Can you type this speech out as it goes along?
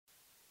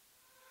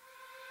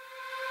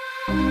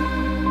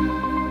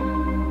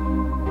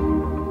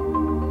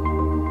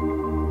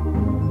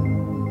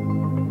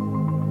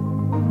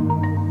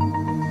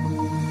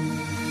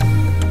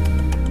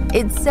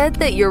It's said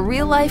that your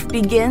real life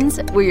begins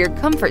where your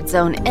comfort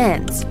zone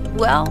ends.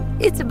 Well,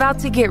 it's about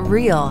to get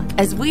real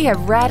as we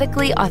have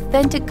radically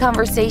authentic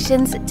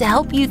conversations to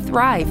help you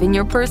thrive in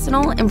your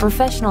personal and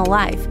professional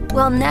life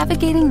while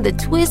navigating the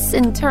twists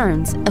and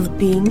turns of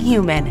being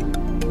human.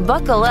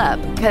 Buckle up,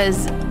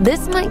 because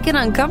This Might Get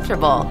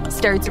Uncomfortable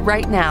starts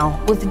right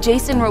now with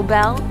Jason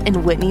Robel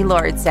and Whitney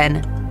Lauritsen.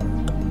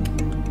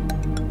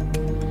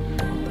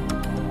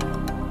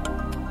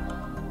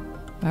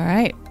 All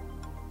right.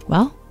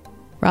 Well,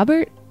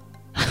 Robert?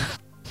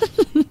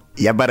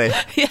 Yeah, buddy.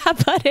 Yeah,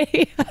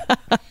 buddy.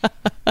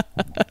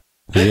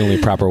 The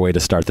only proper way to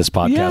start this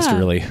podcast,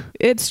 really.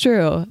 It's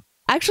true.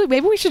 Actually,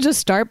 maybe we should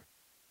just start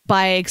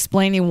by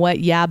explaining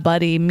what "yeah,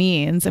 buddy"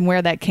 means and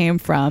where that came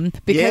from.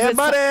 Because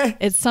buddy.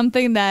 It's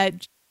something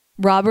that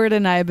Robert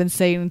and I have been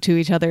saying to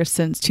each other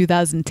since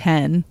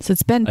 2010. So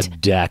it's been a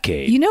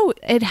decade. You know,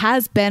 it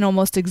has been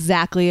almost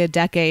exactly a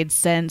decade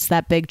since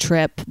that big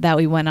trip that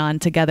we went on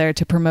together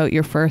to promote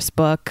your first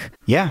book.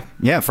 Yeah.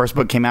 First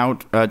book came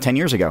out 10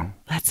 years ago.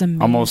 That's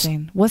amazing. Almost.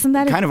 Wasn't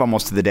that kind of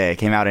almost to the day? It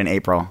came out in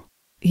April.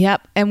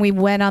 Yep. And we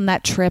went on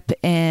that trip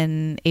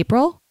in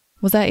April.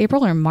 Was that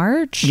April or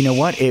March? You know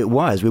what? It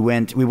was. We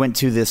went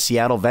to the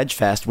Seattle Veg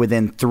Fest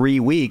within 3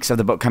 weeks of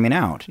the book coming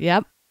out.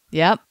 Yep.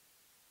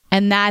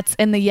 And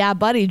the "yeah,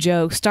 buddy"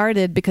 joke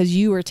started because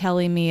you were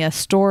telling me a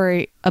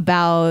story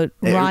about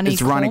Ronnie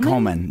It's Ronnie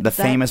Coleman, the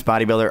famous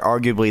bodybuilder,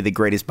 arguably the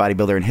greatest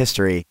bodybuilder in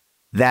history.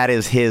 That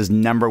is his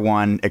number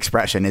one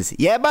expression is,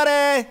 yeah,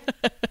 buddy.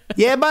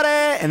 Yeah,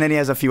 buddy. And then he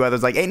has a few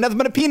others like, ain't nothing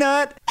but a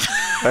peanut.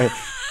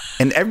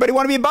 And everybody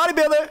want to be a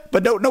bodybuilder,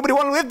 but nobody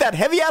want to lift that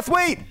heavy ass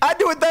weight. I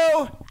do it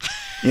though.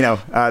 You know,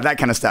 that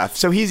kind of stuff.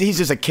 So he's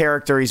just a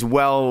character. He's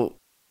well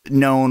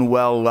known,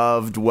 well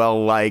loved,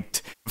 well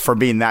liked for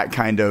being that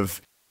kind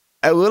of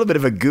a little bit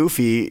of a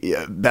goofy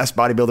best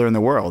bodybuilder in the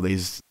world.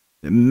 He's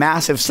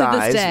massive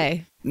size. To this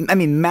day. I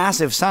mean,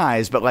 massive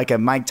size, but like a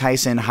Mike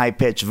Tyson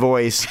high-pitched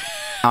voice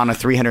on a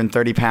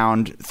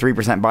 330-pound,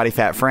 3% body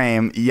fat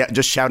frame,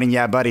 just shouting,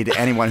 yeah, buddy, to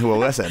anyone who will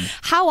listen.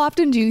 How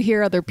often do you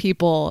hear other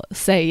people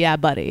say, yeah,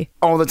 buddy?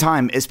 All the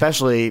time,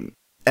 especially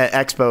at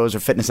expos or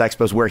fitness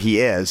expos where he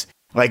is.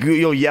 Like,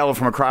 you'll yell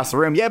from across the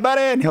room, yeah,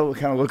 buddy, and he'll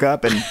kind of look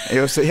up and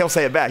he'll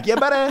say it back, yeah,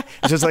 buddy.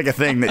 It's just like a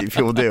thing that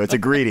people do. It's a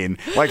greeting,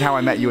 like how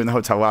I met you in the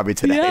hotel lobby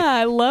today. Yeah,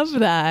 I love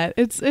that.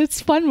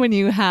 It's fun when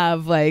you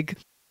have, like,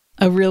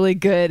 a really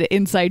good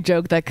inside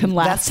joke that can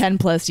last 10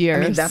 plus years.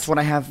 I mean, that's what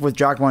I have with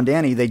Jocko and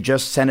Danny. They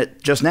just sent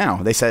it just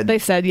now. They said,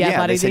 yeah,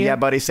 buddy. They said, yeah,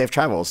 buddy, safe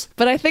travels.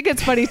 But I think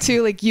it's funny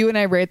too, like you and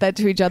I rate that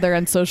to each other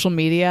on social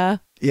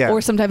media. Yeah. Or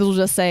sometimes we'll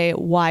just say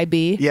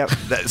YB. Yep.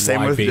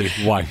 Same with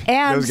why.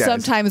 And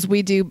sometimes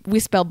we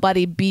spell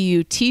buddy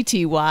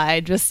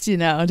BUTTY, just,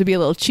 to be a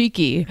little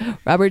cheeky.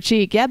 Robert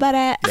Cheek. Yeah,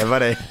 buddy. Yeah,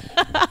 buddy.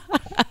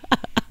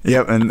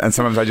 Yep. And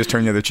sometimes I just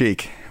turn the other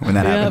cheek when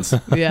that happens.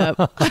 Yep.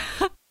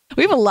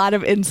 We have a lot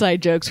of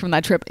inside jokes from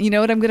that trip. You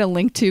know what I'm going to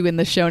link to in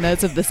the show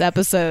notes of this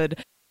episode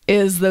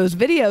is those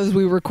videos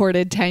we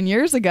recorded 10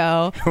 years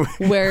ago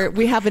where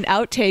we have an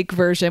outtake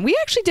version. We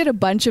actually did a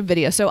bunch of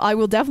videos. So I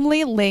will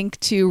definitely link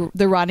to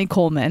the Ronnie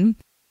Coleman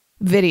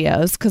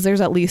videos because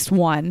there's at least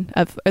one.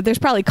 There's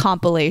probably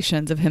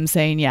compilations of him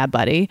saying, yeah,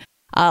 buddy.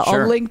 Sure.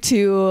 I'll link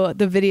to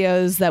the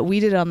videos that we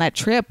did on that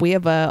trip. We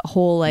have a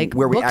whole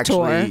where we book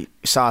actually tour.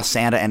 Saw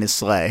Santa and his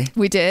sleigh.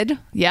 We did.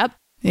 Yep.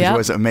 Which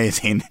was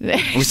amazing.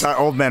 We saw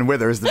Old Man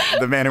Withers,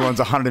 the man who owns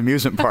a haunted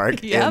amusement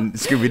park in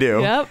Scooby-Doo.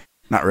 Yep.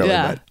 Not really,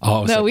 but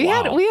we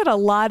had a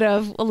lot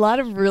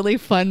of really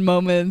fun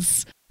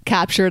moments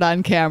captured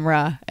on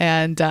camera,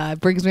 and it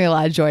brings me a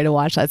lot of joy to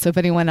watch that. So if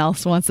anyone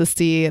else wants to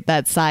see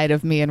that side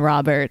of me and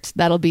Robert,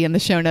 that'll be in the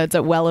show notes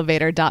at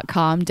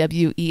wellevatr.com,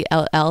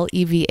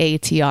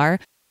 WELLEVATR.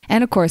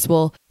 And of course,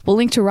 we'll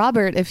link to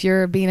Robert if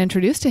you're being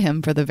introduced to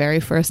him for the very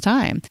first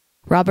time.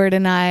 Robert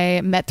and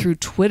I met through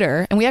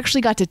Twitter, and we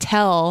actually got to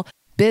tell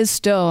Biz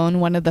Stone,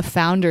 one of the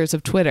founders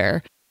of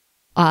Twitter,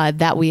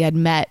 that we had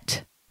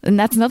met. And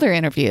that's another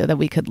interview that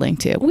we could link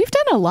to. We've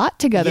done a lot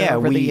together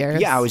over the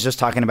years. Yeah, I was just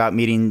talking about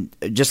meeting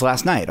just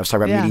last night. I was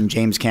talking about meeting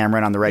James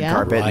Cameron on the red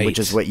carpet, which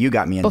is what you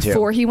got me into.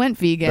 Before he went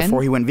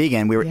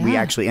vegan, we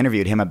actually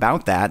interviewed him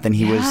about that. Then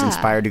he was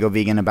inspired to go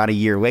vegan about a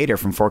year later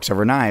from Forks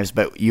Over Knives.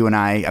 But you and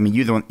I mean,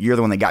 you're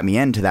the one that got me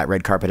into that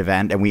red carpet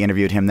event, and we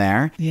interviewed him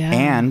there. Yeah.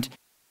 And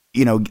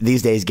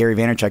these days, Gary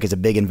Vaynerchuk is a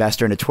big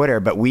investor into Twitter,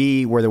 but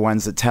we were the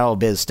ones that tell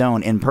Biz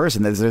Stone in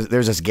person that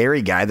there's this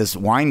Gary guy, this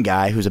wine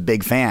guy who's a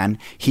big fan.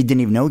 He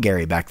didn't even know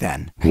Gary back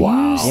then.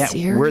 Wow. Yeah,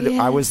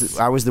 serious?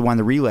 I was the one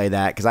to relay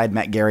that because I'd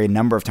met Gary a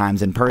number of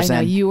times in person.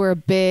 I know, you were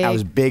I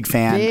was a big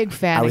fan. Big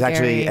fan. I was of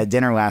actually Gary. at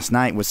dinner last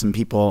night with some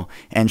people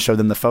and showed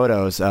them the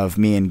photos of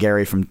me and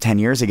Gary from 10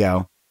 years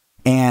ago.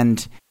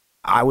 And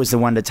I was the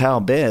one to tell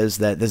Biz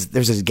that there's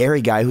this Gary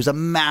guy who's a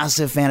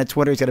massive fan of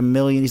Twitter. He's got 1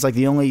 million. He's like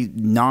the only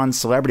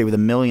non-celebrity with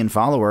 1 million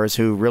followers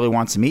who really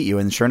wants to meet you.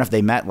 And sure enough,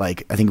 they met I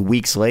think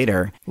weeks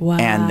later. Wow.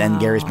 And then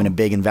Gary's been a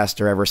big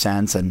investor ever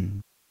since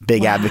and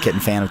big advocate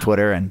and fan of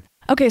Twitter. And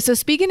okay, so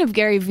speaking of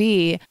Gary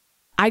V,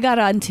 I got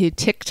onto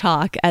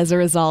TikTok as a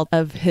result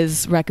of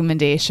his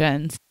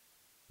recommendations.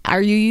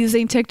 Are you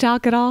using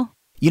TikTok at all?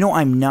 You know,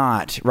 I'm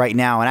not right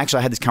now. And actually,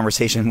 I had this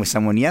conversation with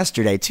someone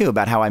yesterday, too,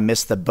 about how I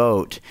missed the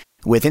boat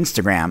with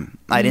Instagram.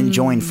 I didn't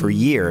join for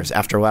years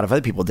after a lot of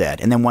other people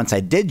did. And then once I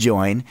did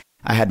join,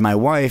 I had my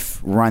wife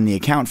run the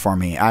account for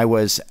me. I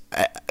was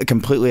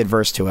completely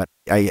adverse to it.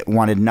 I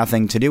wanted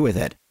nothing to do with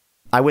it.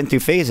 I went through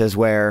phases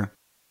where,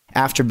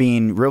 after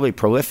being really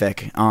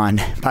prolific on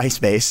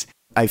MySpace,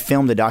 I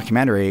filmed a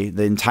documentary.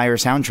 The entire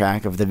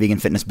soundtrack of the Vegan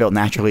Fitness Built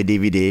Naturally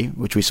DVD,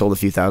 which we sold a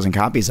few thousand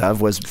copies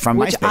of, was from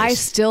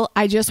MySpace.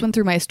 I just went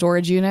through my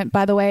storage unit,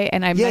 by the way,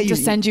 and I meant to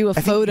send you a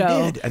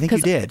photo. I think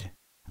you did.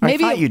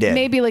 Maybe I thought you did.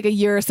 Maybe like a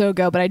year or so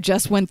ago, but I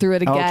just went through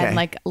it again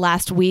like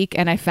last week,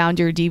 and I found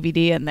your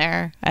DVD in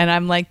there, and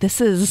I'm like, this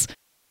is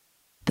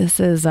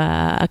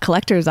a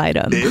collector's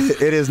item.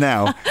 It is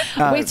now.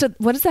 Wait, so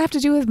what does that have to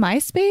do with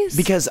MySpace?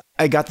 Because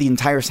I got the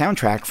entire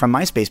soundtrack from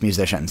MySpace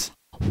musicians.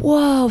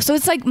 Whoa! So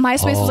it's like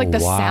MySpace was like the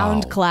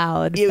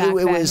SoundCloud.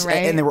 It was,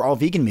 right? And they were all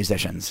vegan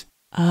musicians.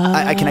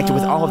 I connected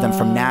with all of them,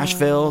 from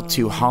Nashville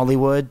to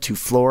Hollywood to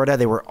Florida.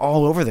 They were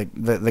all over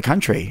the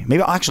country,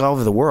 maybe actually all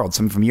over the world.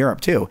 Some from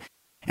Europe too,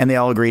 and they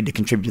all agreed to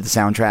contribute to the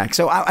soundtrack.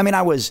 So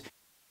I was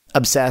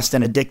obsessed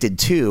and addicted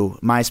to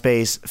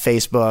MySpace,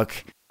 Facebook.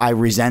 I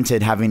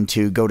resented having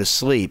to go to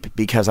sleep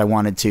because I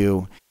wanted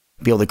to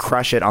be able to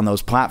crush it on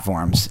those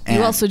platforms. And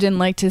you also didn't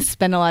like to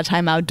spend a lot of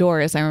time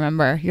outdoors, I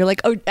remember. You're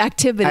like, oh,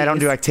 activities. I don't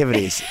do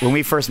activities. When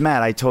we first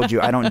met, I told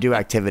you I don't do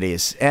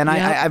activities. And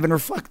I've been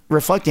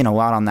reflecting a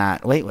lot on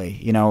that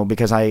lately,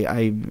 because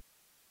I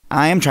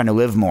am trying to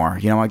live more.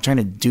 I'm trying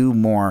to do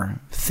more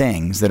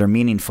things that are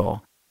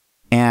meaningful.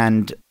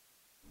 And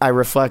I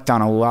reflect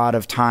on a lot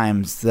of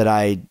times that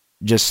I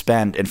just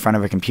spent in front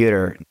of a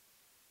computer,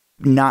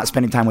 not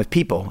spending time with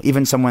people.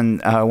 Even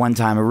someone, one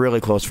time, a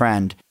really close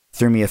friend,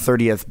 threw me a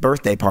 30th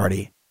birthday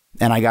party,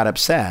 and I got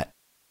upset.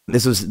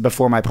 This was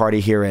before my party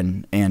here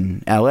in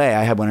LA.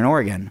 I had one in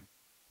Oregon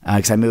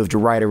because I moved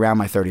right around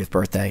my 30th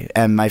birthday.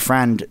 And my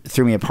friend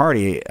threw me a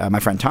party, my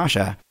friend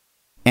Tasha,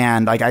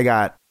 and I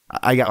got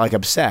like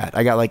upset.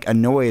 I got like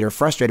annoyed or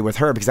frustrated with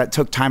her because that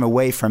took time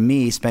away from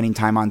me spending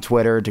time on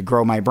Twitter to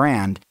grow my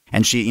brand.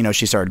 And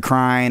she started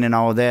crying and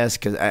all of this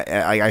because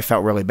I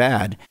felt really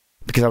bad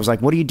because I was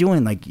like, "What are you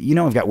doing? Like,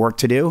 I've got work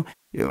to do.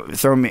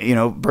 Throw me,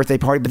 birthday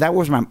party." But that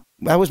was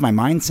my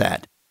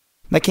mindset.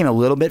 That came a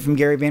little bit from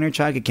Gary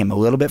Vaynerchuk. It came a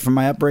little bit from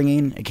my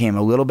upbringing. It came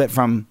a little bit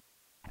from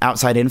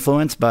outside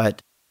influence.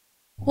 But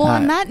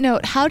on that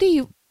note, how do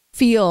you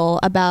feel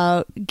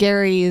about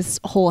Gary's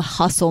whole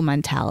hustle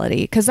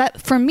mentality? Because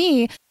that, for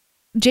me,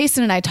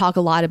 Jason and I talk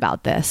a lot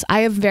about this.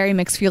 I have very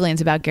mixed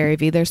feelings about Gary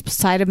Vee. There's a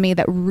side of me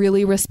that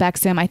really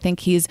respects him. I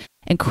think he's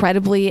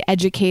incredibly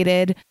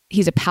educated.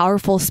 He's a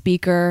powerful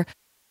speaker.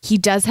 He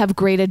does have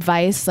great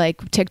advice,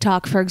 like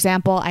TikTok, for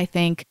example, I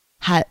think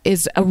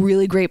is a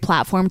really great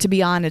platform to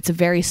be on. It's a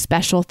very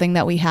special thing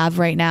that we have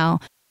right now.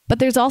 But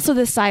there's also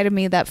this side of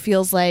me that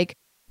feels like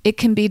it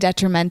can be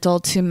detrimental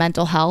to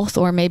mental health,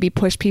 or maybe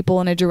push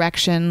people in a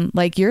direction,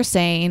 like you're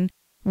saying,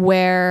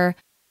 where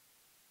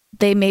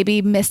they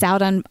maybe miss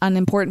out on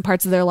important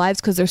parts of their lives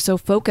because they're so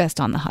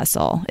focused on the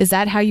hustle. Is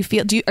that how you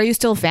feel? Are you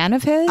still a fan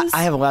of his?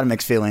 I have a lot of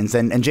mixed feelings.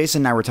 And Jason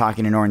and I were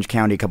talking in Orange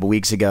County a couple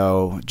weeks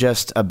ago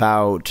just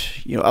about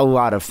a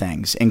lot of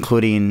things,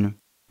 including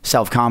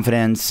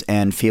self-confidence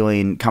and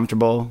feeling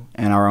comfortable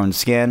in our own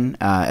skin,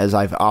 as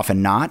I've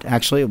often not,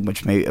 actually,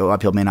 which a lot of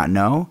people may not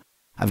know.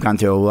 I've gone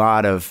through a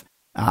lot of...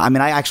 I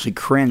actually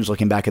cringe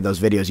looking back at those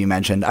videos you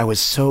mentioned. I was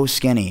so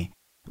skinny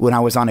when I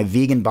was on a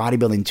vegan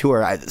bodybuilding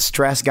tour.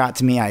 Stress got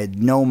to me. I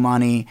had no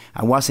money.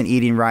 I wasn't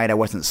eating right. I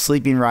wasn't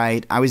sleeping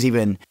right. I was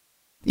even,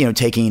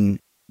 taking,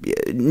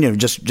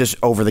 just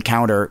over the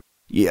counter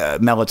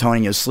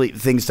melatonin, sleep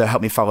things to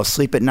help me fall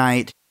asleep at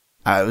night.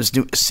 I was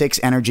doing 6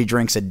 energy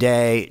drinks a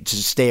day to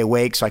stay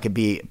awake so I could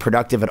be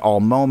productive at all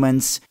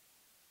moments.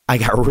 I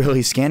got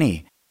really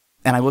skinny.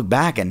 And I look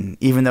back, and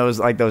even those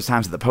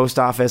times at the post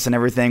office and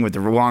everything with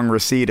the long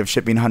receipt of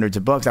shipping hundreds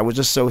of books, I was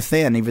just so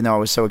thin, even though I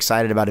was so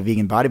excited about a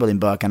vegan bodybuilding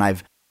book. And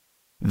I've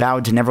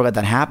vowed to never let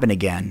that happen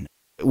again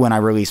when I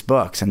release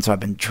books. And so I've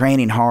been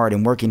training hard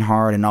and working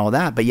hard and all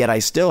that, but yet I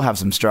still have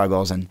some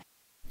struggles. And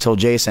told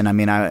Jason,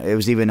 it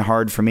was even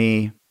hard for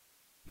me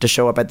to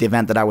show up at the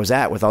event that I was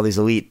at with all these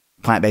elite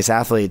plant-based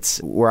athletes,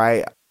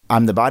 where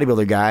I'm the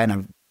bodybuilder guy and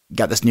I've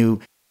got this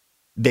new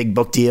big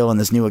book deal and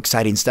this new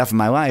exciting stuff in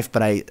my life,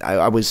 but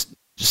I was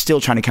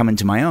still trying to come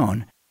into my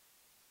own.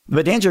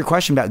 But to answer your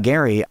question about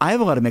Gary, I have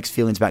a lot of mixed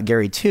feelings about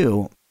Gary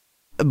too,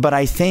 but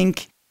I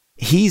think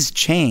he's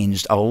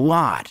changed a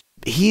lot.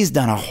 He's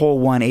done a whole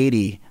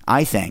 180,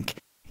 I think,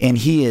 and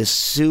he is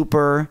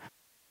super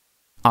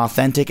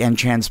authentic and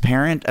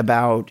transparent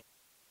about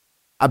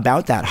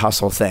that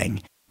hustle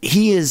thing. I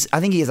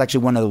think he is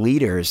actually one of the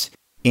leaders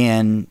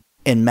in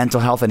mental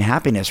health and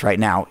happiness right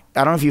now.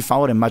 I don't know if you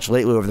followed him much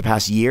lately over the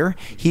past year.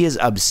 He is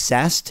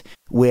obsessed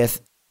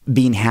with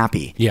being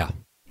happy. Yeah.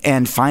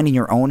 And finding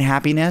your own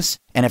happiness.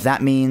 And if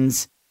that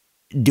means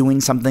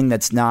doing something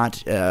that's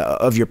not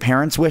of your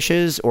parents'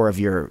 wishes or of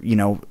your,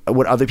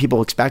 what other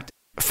people expect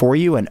for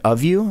you and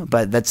of you,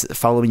 but that's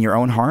following your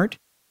own heart,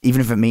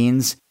 even if it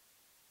means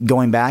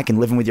going back and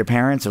living with your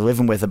parents or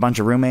living with a bunch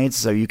of roommates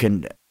so you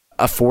can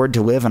afford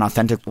to live an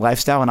authentic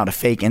lifestyle and not a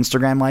fake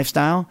Instagram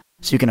lifestyle,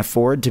 so you can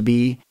afford to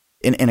be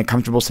in a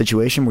comfortable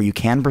situation where you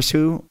can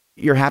pursue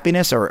your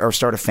happiness or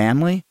start a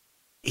family.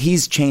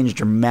 He's changed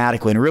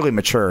dramatically and really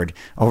matured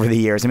over the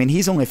years. I mean,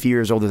 he's only a few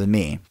years older than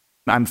me.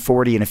 I'm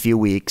 40 in a few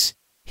weeks.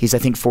 He's, I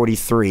think,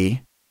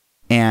 43.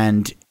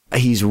 And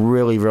he's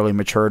really, really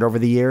matured over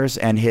the years.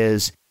 And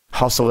his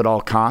hustle at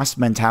all costs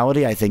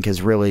mentality, I think,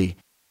 has really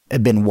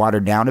been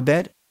watered down a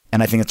bit.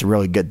 And I think it's a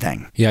really good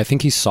thing. Yeah, I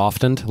think he's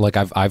softened. Like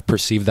I've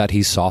perceived that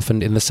he's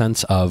softened in the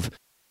sense of,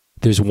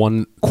 there's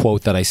one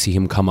quote that I see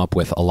him come up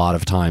with a lot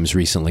of times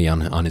recently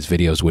on his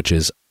videos, which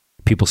is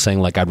people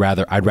saying like, I'd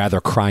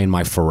rather cry in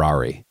my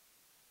Ferrari.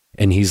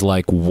 And he's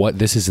like, what?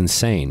 This is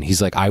insane.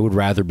 He's like, I would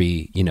rather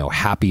be,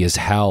 happy as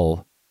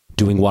hell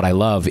doing what I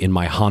love in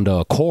my Honda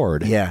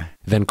Accord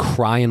than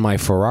cry in my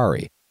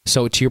Ferrari.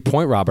 So to your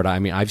point, Robert, I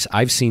mean,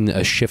 I've seen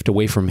a shift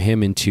away from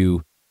him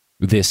into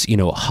this,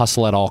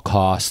 hustle at all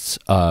costs,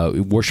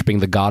 worshiping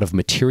the god of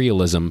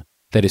materialism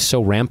that is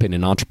so rampant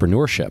in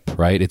entrepreneurship,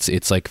 right?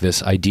 It's like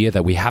this idea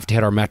that we have to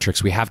hit our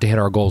metrics, we have to hit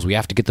our goals, we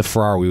have to get the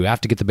Ferrari, we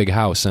have to get the big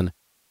house. And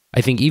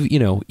I think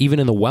even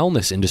in the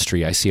wellness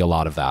industry, I see a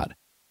lot of that.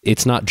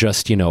 It's not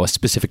just, a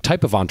specific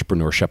type of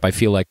entrepreneurship. I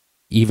feel like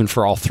even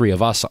for all three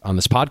of us on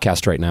this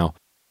podcast right now,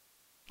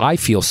 I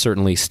feel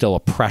certainly still a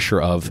pressure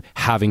of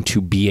having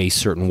to be a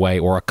certain way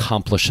or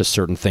accomplish a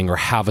certain thing or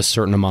have a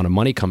certain amount of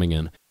money coming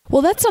in.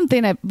 Well, that's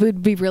something that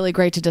would be really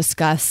great to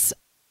discuss.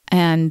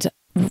 And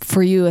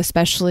for you,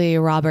 especially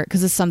Robert,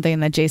 because it's something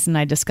that Jason and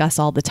I discuss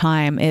all the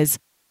time, is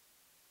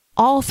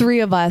all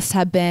three of us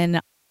have been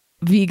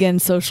vegan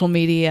social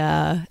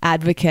media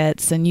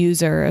advocates and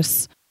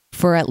users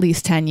for at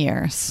least 10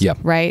 years. Yep.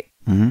 Right?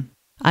 Mm-hmm.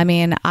 I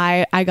mean,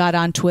 I got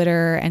on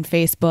Twitter and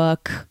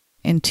Facebook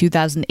in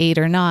 2008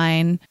 or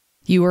 9.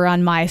 You were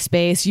on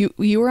MySpace.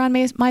 You were on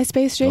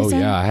MySpace, Jason?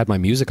 Oh, yeah. I had my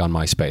music on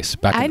MySpace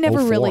back in 2004. I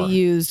never really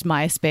used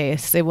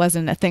MySpace. It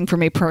wasn't a thing for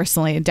me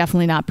personally,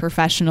 definitely not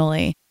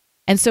professionally.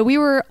 And so we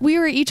were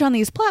each on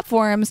these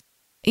platforms,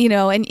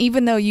 and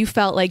even though you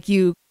felt like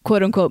you,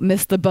 quote unquote,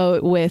 missed the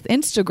boat with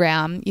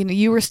Instagram,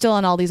 you were still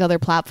on all these other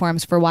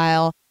platforms for a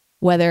while,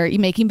 whether you're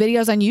making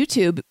videos on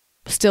YouTube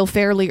still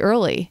fairly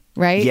early,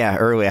 right? Yeah,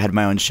 early. I had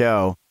my own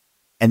show.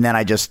 And then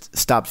I just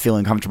stopped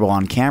feeling comfortable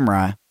on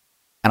camera.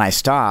 And I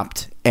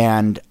stopped.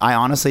 And I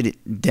honestly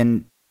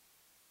didn't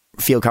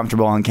feel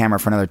comfortable on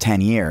camera for another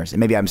 10 years. And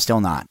maybe I'm still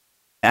not.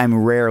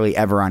 I'm rarely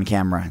ever on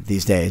camera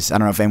these days. I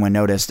don't know if anyone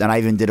noticed. And I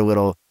even did a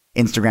little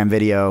Instagram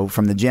video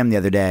from the gym the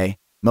other day,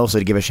 mostly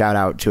to give a shout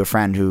out to a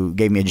friend who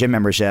gave me a gym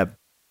membership.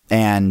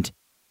 And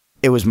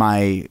it was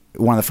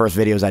one of the first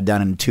videos I'd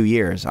done in 2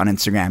 years on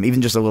Instagram,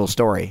 even just a little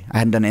story. I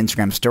hadn't done an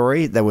Instagram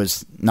story that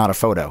was not a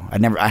photo.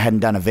 I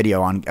hadn't done a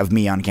video of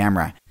me on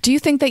camera. Do you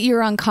think that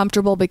you're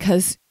uncomfortable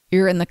because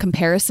you're in the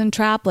comparison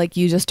trap? Like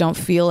you just don't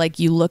feel like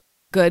you look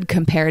good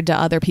compared to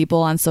other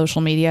people on social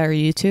media or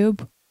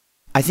YouTube?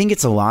 I think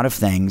it's a lot of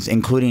things,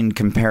 including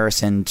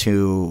comparison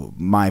to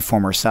my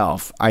former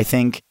self. I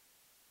think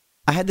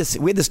we had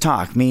this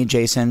talk, me,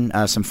 Jason,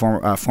 some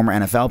former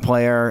NFL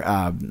player,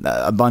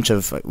 a bunch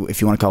of,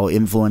 if you want to call it,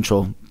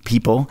 influential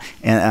people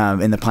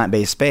in the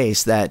plant-based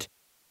space and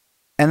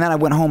then I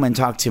went home and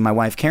talked to my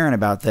wife, Karen,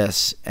 about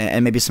this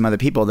and maybe some other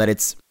people, that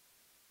it's,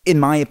 in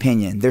my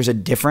opinion, there's a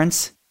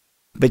difference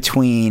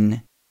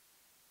between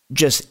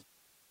just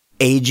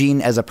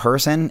aging as a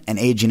person and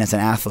aging as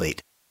an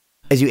athlete.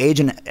 As you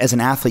age as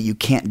an athlete, you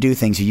can't do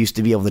things you used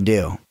to be able to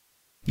do.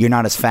 You're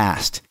not as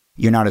fast.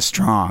 You're not as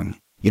strong.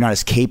 You're not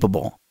as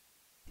capable.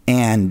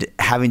 And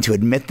having to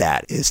admit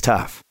that is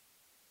tough.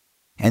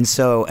 And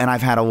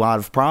I've had a lot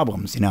of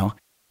problems,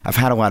 I've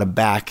had a lot of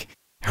back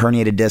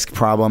herniated disc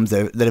problems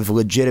that have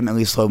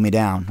legitimately slowed me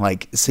down,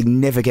 like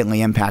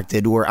significantly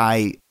impacted, where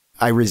I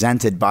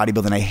resented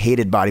bodybuilding. I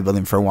hated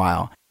bodybuilding for a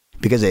while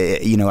because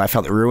I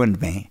felt it ruined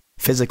me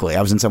physically.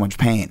 I was in so much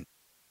pain.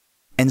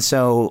 And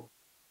so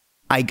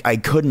I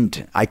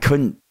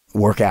couldn't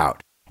work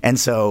out. And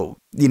so,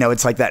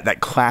 it's like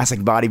that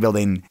classic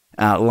bodybuilding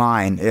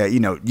line,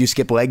 you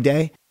skip leg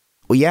day.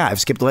 Well, yeah, I've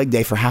skipped leg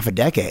day for half a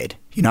decade.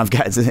 I've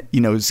got,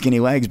 skinny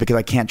legs because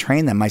I can't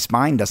train them. My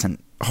spine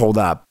doesn't hold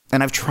up.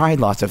 And I've tried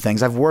lots of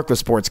things. I've worked with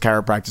sports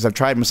chiropractors. I've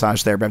tried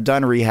massage therapy. I've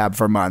done rehab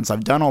for months.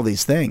 I've done all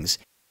these things.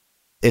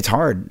 It's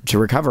hard to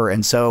recover.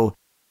 And so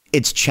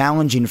it's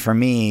challenging for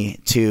me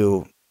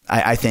to,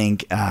 I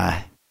think,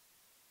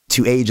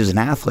 to age as an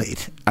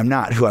athlete. I'm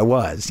not who I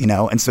was,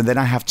 And so then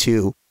I have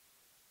to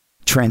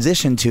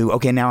transition to,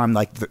 okay, now I'm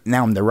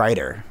the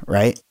writer,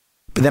 right?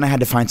 But then I had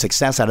to find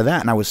success out of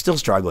that, and I was still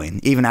struggling.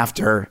 Even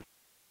after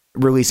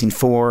releasing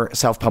 4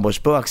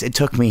 self-published books, it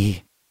took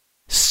me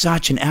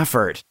such an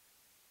effort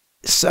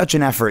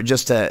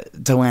just to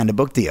land a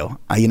book deal.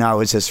 I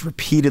was just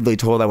repeatedly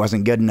told I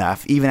wasn't good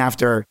enough. Even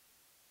after,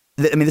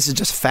 this is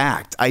just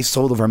fact. I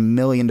sold over $1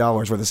 million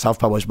worth of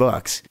self-published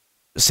books,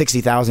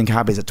 60,000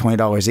 copies at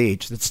 $20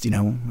 each. That's,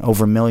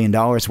 over $1 million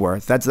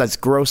worth. That's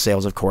gross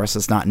sales, of course.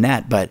 It's not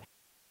net,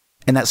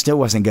 and that still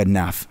wasn't good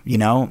enough,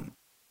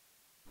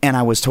 And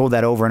I was told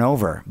that over and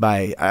over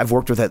I've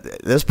worked with,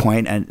 at this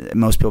point, and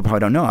most people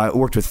probably don't know, I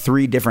worked with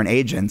 3 different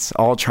agents,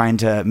 all trying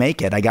to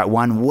make it. I got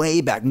one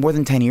way back, more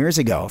than 10 years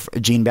ago.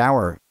 Gene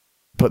Bauer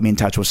put me in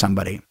touch with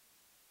somebody.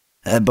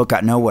 That book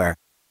got nowhere.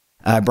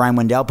 Brian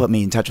Wendell put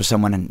me in touch with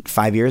someone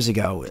 5 years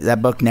ago.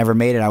 That book never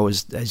made it. I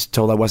was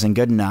told I wasn't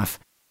good enough.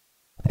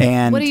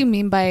 And what do you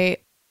mean by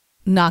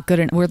not good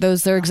enough? Were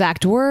those their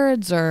exact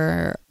words,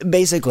 or?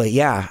 Basically,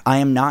 yeah. I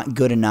am not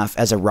good enough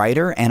as a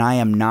writer, and I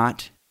am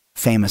not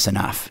famous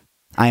enough.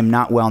 I am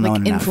not well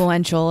known enough.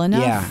 Influential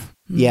enough?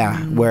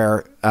 Yeah.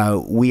 Where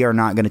we are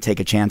not going to take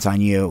a chance on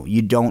you.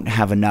 You don't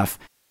have enough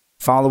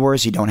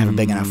followers. You don't have a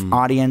big enough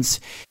audience.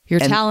 Your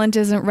talent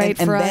isn't right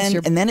for us.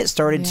 And then it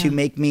started to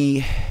make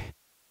me...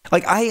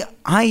 Like,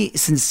 I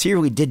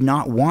sincerely did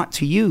not want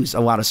to use a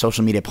lot of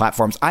social media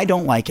platforms. I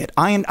don't like it.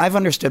 I've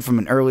understood from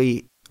an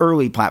early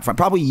platform,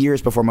 probably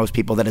years before most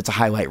people, that it's a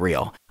highlight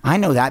reel. I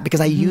know that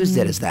because I used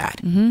it as that.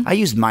 I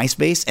used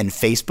MySpace and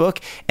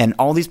Facebook and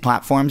all these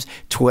platforms,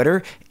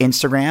 Twitter,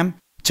 Instagram,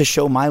 to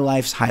show my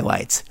life's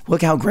highlights.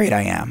 Look how great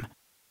I am.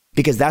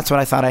 Because that's what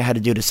I thought I had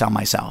to do to sell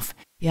myself.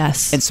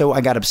 Yes. And so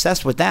I got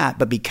obsessed with that.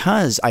 But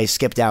because I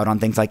skipped out on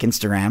things like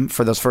Instagram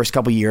for those first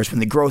couple of years when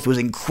the growth was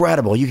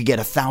incredible, you could get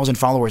 1,000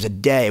 followers a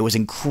day. It was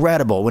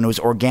incredible when it was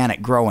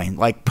organic growing,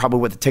 like probably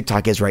what the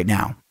TikTok is right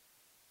now.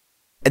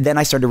 And then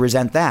I started to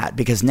resent that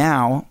because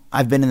now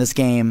I've been in this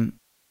game,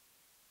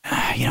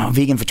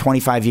 vegan for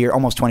 25 years,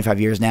 almost 25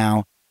 years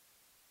now,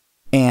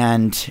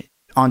 and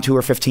on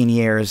tour 15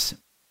 years.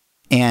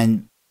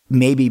 And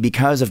maybe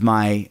because of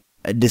my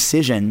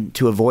decision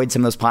to avoid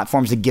some of those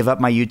platforms, to give up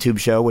my YouTube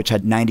show, which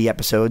had 90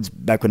 episodes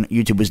back when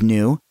YouTube was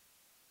new.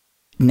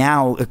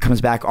 Now it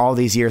comes back all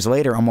these years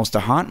later, almost to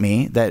haunt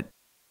me, that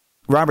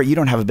Robert, you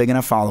don't have a big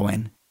enough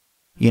following,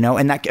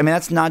 and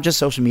that's not just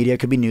social media. It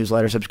could be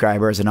newsletter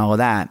subscribers and all of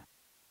that.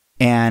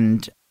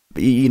 And,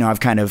 I've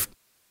kind of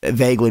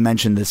vaguely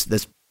mentioned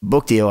this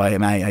book deal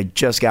I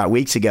just got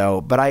weeks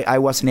ago, but I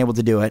wasn't able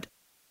to do it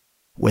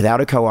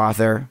without a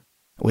co-author,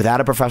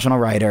 without a professional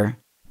writer,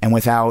 and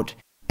without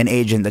an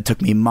agent that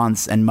took me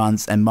months and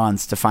months and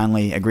months to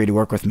finally agree to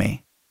work with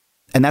me.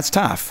 And that's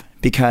tough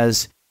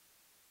because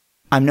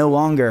I'm no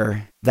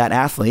longer that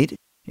athlete,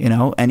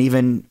 and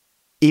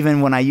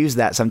even when I use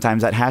that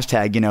sometimes, that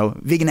hashtag,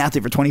 vegan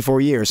athlete for 24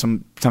 years,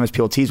 sometimes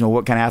people tease me, well,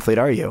 what kind of athlete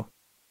are you?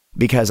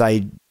 Because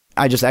I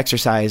just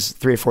exercise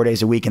 3 or 4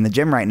 days a week in the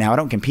gym right now. I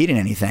don't compete in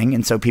anything.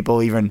 And so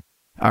people even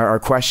are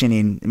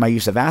questioning my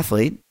use of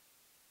athlete.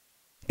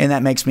 And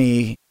that makes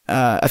me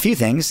a few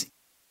things.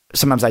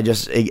 Sometimes I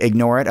just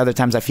ignore it. Other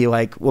times I feel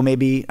like, well,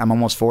 maybe I'm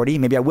almost 40.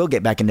 Maybe I will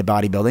get back into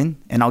bodybuilding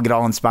and I'll get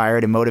all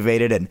inspired and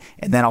motivated and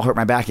then I'll hurt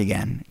my back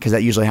again because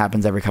that usually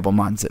happens every couple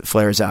months. It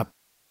flares up.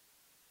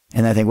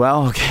 And I think,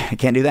 well, okay, I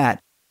can't do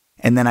that.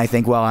 And then I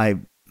think, well,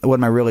 what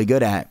am I really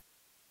good at?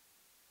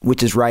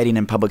 Which is writing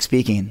and public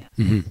speaking.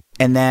 Mm-hmm.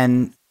 And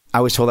then I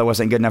was told I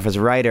wasn't good enough as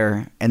a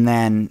writer. And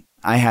then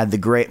I had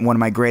one of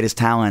my greatest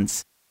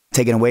talents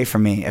taken away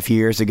from me a few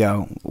years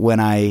ago when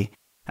I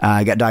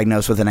got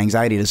diagnosed with an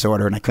anxiety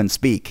disorder and I couldn't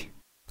speak.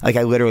 Like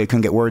I literally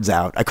couldn't get words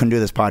out. I couldn't do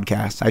this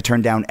podcast. I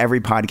turned down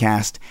every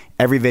podcast,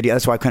 every video.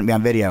 That's why I couldn't be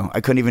on video.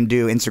 I couldn't even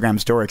do Instagram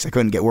stories. I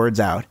couldn't get words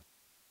out.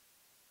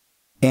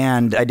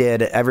 And I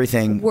did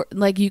everything.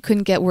 Like you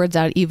couldn't get words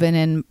out even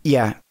in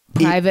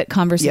private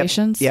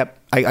conversations? Yep.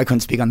 I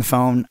couldn't speak on the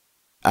phone.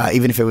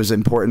 Even if it was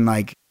important,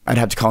 like I'd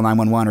have to call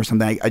 911 or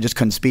something. I just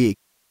couldn't speak.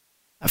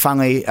 I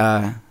finally,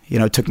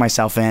 took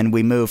myself in.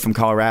 We moved from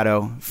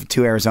Colorado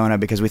to Arizona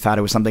because we thought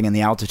it was something in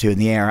the altitude in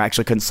the air. I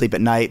actually couldn't sleep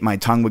at night. My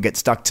tongue would get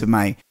stuck to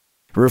my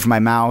roof of my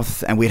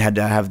mouth, and we'd had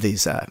to have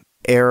these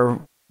air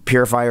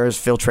purifiers,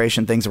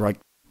 filtration things that were like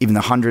even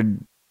the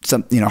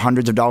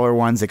hundreds of dollar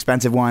ones,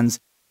 expensive ones.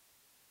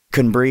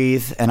 Couldn't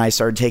breathe, and I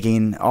started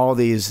taking all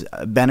these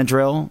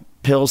Benadryl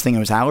pills thinking it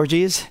was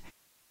allergies,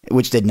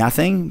 which did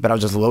nothing, but I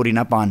was just loading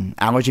up on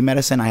allergy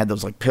medicine. I had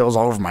those like pills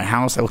all over my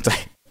house. I looked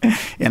like,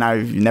 and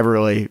I've never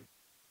really,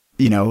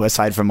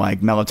 aside from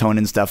like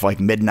melatonin stuff, like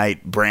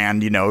Midnight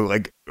brand,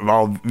 like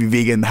all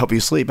vegan to help you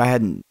sleep, I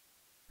hadn't,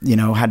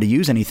 had to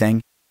use anything.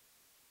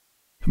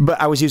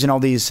 But I was using all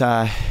these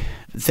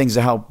things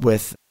to help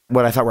with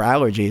what I thought were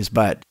allergies,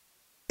 but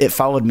it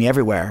followed me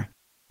everywhere.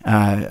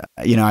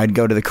 I'd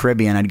go to the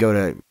Caribbean, I'd go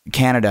to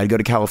Canada, I'd go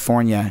to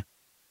California,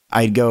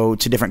 I'd go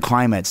to different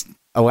climates,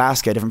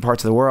 Alaska, different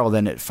parts of the world,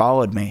 and it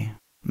followed me.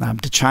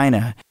 To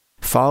China,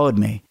 followed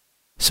me.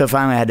 So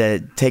finally I had to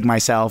take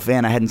myself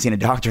in. I hadn't seen a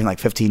doctor in like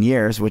 15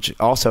 years, which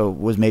also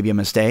was maybe a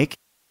mistake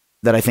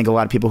that I think a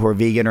lot of people who are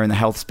vegan or in the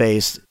health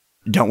space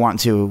don't want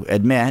to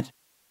admit,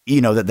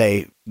 that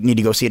they need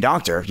to go see a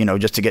doctor,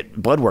 just to get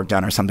blood work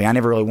done or something. I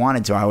never really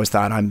wanted to. I always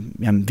thought I'm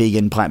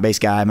vegan,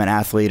 plant-based guy, I'm an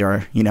athlete,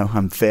 or,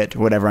 I'm fit, or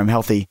whatever, I'm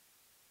healthy.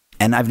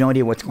 And I have no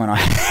idea what's going on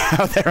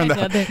out there.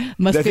 There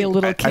must be a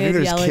little kid I think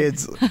there's yelling.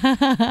 Kids.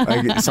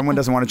 Like, someone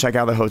doesn't want to check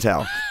out the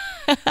hotel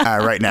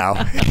right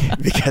now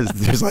because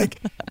there's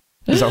like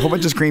There's a whole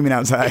bunch of screaming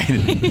outside.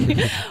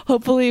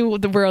 Hopefully we're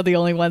the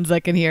only ones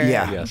that can hear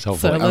Yeah. it. Yes,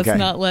 hopefully. So let's Okay.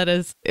 not let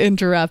us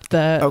interrupt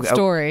the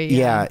story.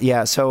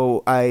 Yeah.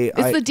 So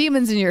It's the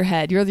demons in your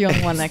head. You're the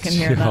only one that can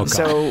hear them. Oh, God.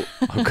 so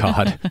Oh,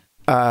 God.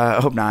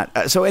 hope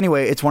not. So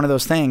anyway, it's one of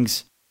those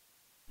things.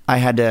 I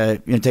had to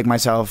take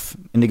myself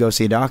in to go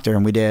see a doctor,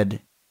 and we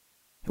did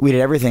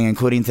everything,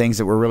 including things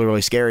that were really,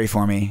 really scary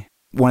for me.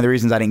 One of the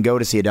reasons I didn't go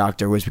to see a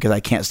doctor was because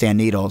I can't stand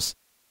needles.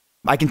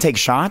 I can take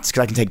shots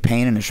because I can take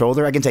pain in the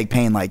shoulder. I can take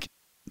pain like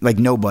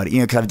nobody,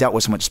 because I've dealt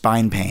with so much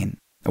spine pain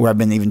where I've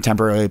been even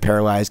temporarily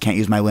paralyzed, can't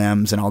use my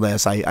limbs and all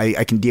this.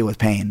 I can deal with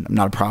pain. I'm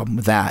not a problem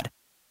with that.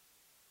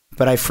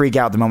 But I freak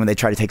out the moment they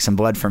try to take some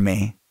blood from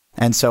me.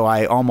 And so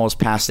I almost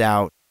passed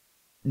out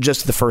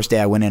just the first day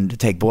I went in to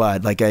take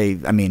blood. Like I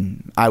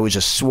was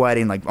just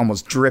sweating, like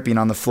almost dripping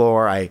on the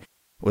floor. I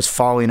was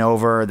falling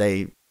over.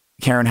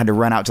 Karen had to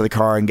run out to the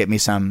car and get me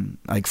some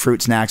like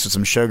fruit snacks with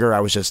some sugar.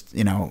 I was just,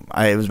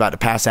 I was about to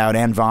pass out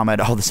and vomit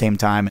all at the same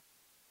time.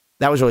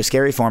 That was really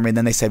scary for me. And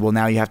then they said, well,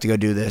 now you have to go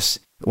do this.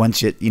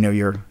 Once it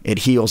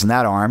heals in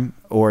that arm,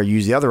 or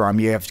use the other arm,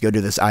 you have to go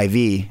do this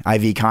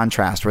IV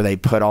contrast, where they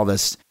put all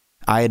this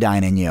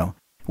iodine in you,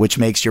 which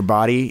makes your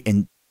body,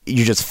 and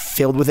you're just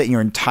filled with it in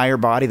your entire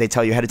body. They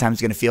tell you ahead of time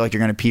it's going to feel like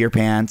you're going to pee your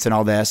pants and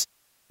all this.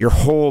 Your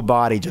whole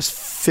body just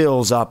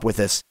fills up with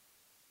this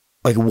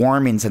like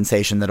warming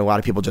sensation that a lot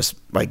of people just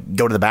like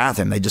go to the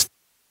bathroom.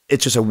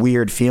 It's just a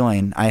weird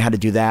feeling. I had to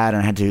do that,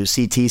 and I had to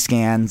do CT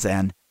scans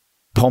and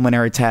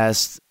pulmonary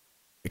tests,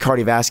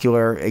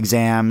 cardiovascular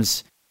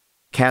exams,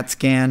 CT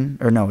scan,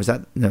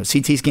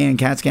 CT scan and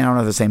CAT scan. I don't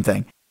know if they're the same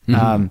thing.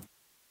 Mm-hmm.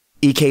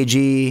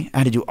 EKG. I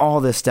had to do all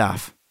this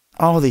stuff,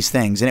 all these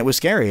things. And it was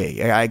scary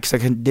because I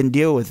didn't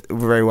deal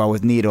very well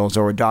with needles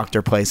or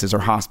doctor places or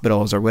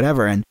hospitals or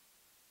whatever. And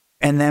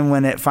then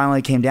when it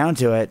finally came down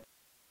to it,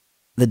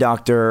 the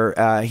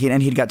doctor,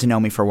 he'd got to know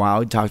me for a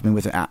while. He talked to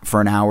me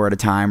for an hour at a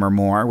time or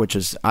more, which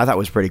I thought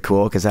was pretty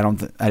cool, because I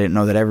didn't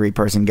know that every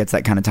person gets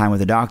that kind of time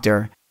with a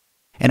doctor.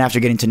 And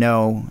after getting to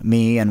know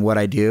me and what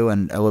I do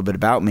and a little bit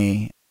about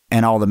me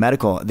and all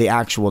the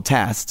actual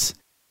tests,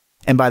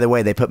 and by the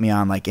way, they put me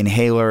on like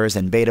inhalers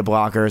and beta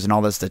blockers and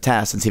all this to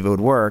test and see if it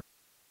would work.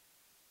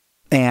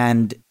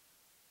 And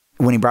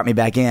when he brought me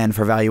back in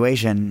for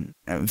evaluation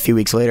a few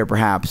weeks later,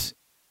 perhaps,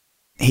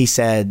 he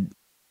said,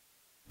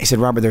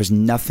 Robert, there's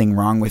nothing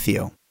wrong with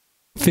you.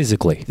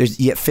 Physically.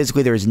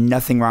 Physically, there is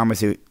nothing wrong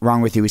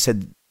with you. He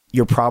said,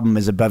 your problem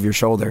is above your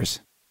shoulders.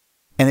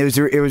 And it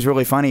was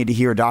really funny to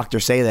hear a doctor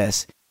say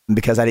this,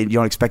 because you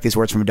don't expect these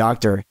words from a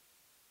doctor.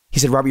 He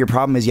said, Robert, your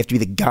problem is you have to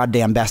be the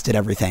goddamn best at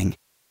everything.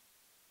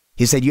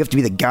 He said, you have to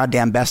be the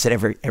goddamn best at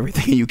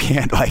everything. You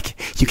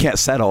can't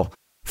settle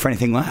for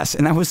anything less.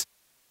 And that was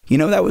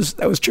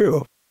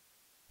true.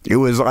 It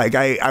was like,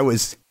 I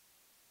was,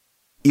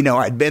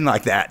 I'd been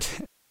like that,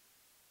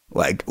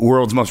 like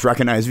world's most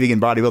recognized vegan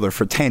bodybuilder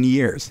for 10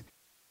 years.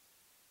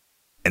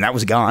 And that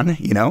was gone,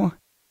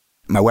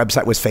 My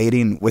website was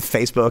fading with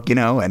Facebook,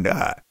 and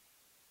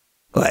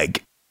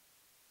like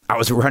I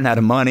was running out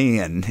of money,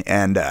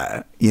 and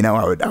I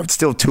would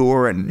still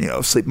tour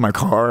and sleep in my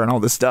car and all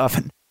this stuff,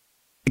 and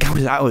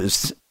I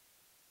was,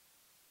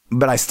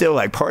 but I still,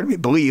 like, part of me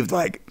believed,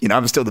 like,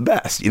 I'm still the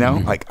best,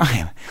 Mm-hmm. like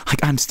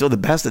I'm still the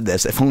best at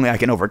this. If only I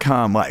can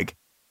overcome, like,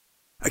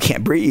 I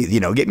can't breathe,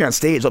 get me on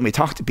stage, let me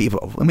talk to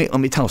people, let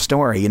me tell a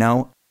story,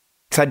 because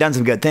I'd done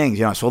some good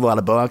things, I sold a lot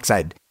of books,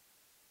 I'd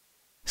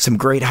some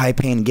great high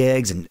paying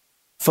gigs and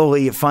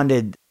fully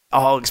funded,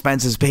 all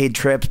expenses paid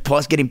trips,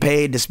 plus getting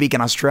paid to speak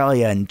in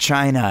Australia and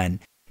China and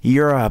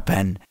Europe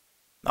and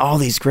all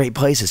these great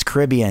places,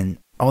 Caribbean,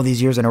 all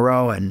these years in a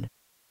row.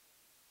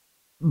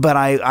 But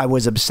I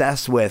was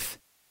obsessed with,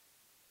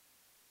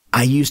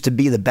 I used to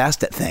be the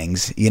best at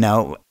things,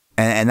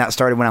 and that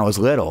started when I was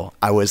little.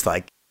 I was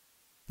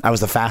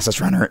the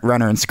fastest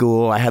runner in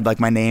school. I had like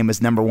my name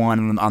as number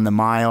one on the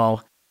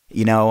mile.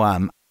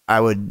 I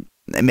would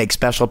make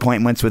special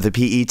appointments with a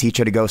PE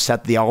teacher to go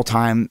set the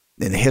all-time,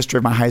 in the history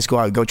of my high school,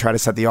 I would go try to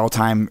set the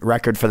all-time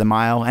record for the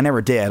mile. I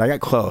never did. I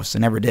got close. I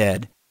never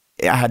did.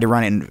 I had to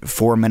run it in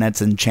 4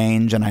 minutes and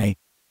change, and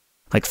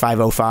like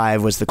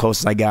 5:05 was the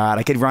closest I got.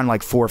 I could run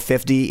like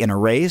 4:50 in a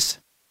race,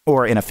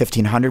 or in a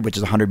 1500, which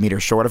is 100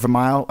 meters short of a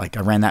mile. Like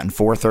I ran that in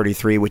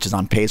 4:33, which is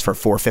on pace for a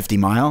 4:50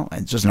 mile.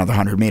 It's just another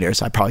 100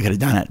 meters. I probably could have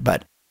done it,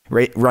 but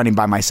running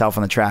by myself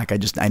on the track,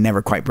 I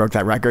never quite broke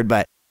that record.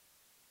 But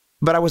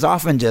I was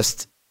often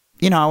just,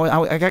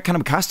 I got kind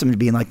of accustomed to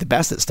being like the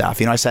best at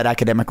stuff. I set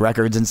academic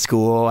records in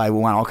school. I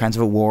won all kinds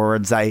of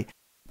awards. I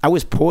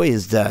was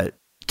poised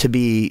to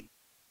be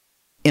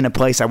in a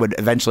place I would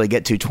eventually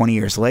get to 20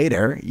 years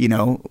later,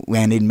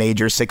 landing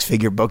major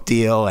 6-figure book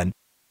deal and,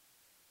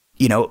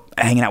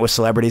 hanging out with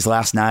celebrities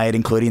last night,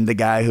 including the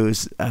guy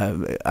who's,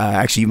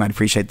 actually you might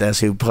appreciate this,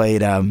 who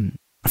played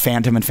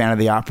Phantom in Phantom of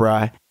the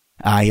Opera.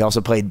 He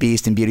also played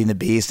Beast in Beauty and the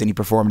Beast, and he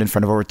performed in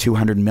front of over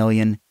 200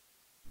 million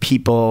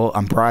people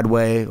on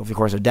Broadway over the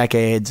course of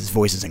decades. His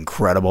voice is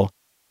incredible.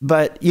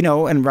 But,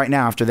 and right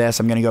now after this,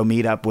 I'm going to go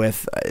meet up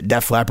with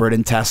Def Leppard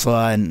and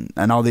Tesla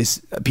and all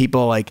these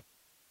people. Like,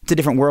 it's a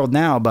different world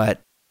now,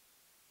 but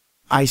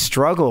I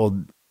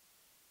struggled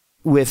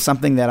with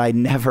something that I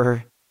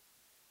never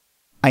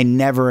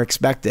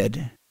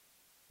expected.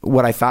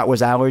 What I thought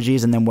was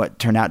allergies, and then what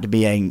turned out to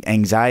be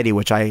anxiety,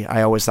 which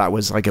I always thought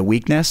was like a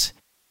weakness.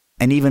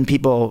 And even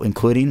people,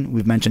 including,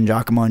 we've mentioned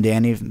Giacomo and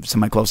Danny, some of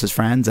my closest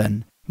friends,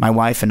 and my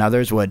wife and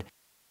others would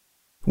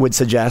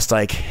suggest,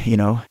 like, you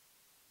know,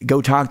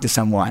 go talk to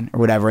someone or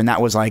whatever. And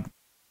that was like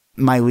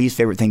my least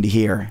favorite thing to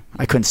hear.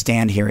 I couldn't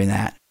stand hearing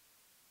that.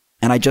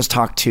 And I just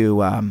talked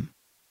to,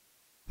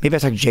 maybe I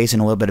talked to Jason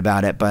a little bit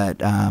about it,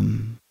 but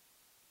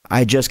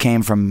I've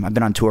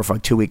been on tour for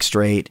like 2 weeks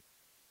straight,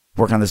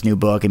 working on this new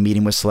book and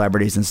meeting with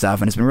celebrities and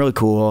stuff. And it's been really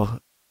cool.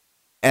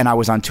 And I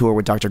was on tour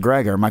with Dr.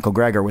 Greger, Michael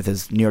Greger, with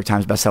his New York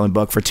Times bestselling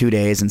book for 2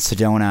 days in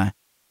Sedona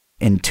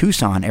in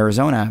Tucson,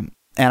 Arizona.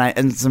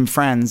 And some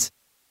friends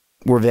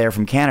were there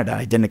from Canada.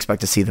 I didn't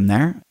expect to see them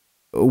there.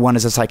 One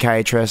is a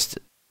psychiatrist,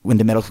 went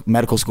to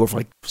medical school for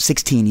like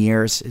 16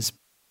 years,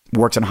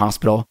 works in a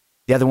hospital.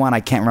 The other one, I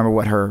can't remember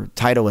what her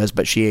title is,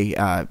 but she,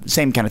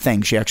 same kind of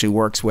thing. She actually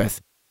works with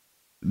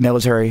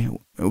military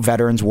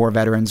veterans, war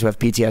veterans who have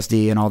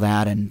PTSD and all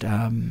that.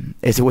 And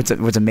it's what's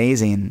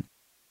amazing.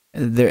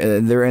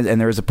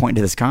 There is a point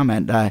to this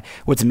comment.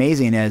 What's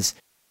amazing is,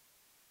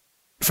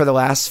 for the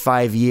last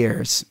 5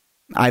 years,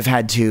 I've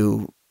had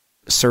to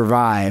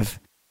survive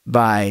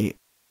by,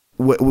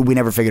 we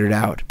never figured it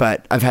out,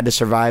 but I've had to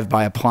survive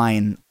by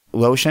applying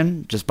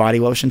lotion, just body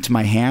lotion, to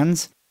my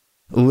hands,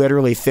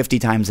 literally 50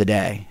 times a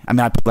day. I mean,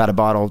 I pull out a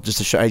bottle just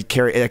to show. I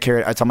carry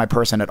it's on my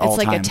person at all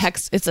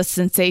times. It's a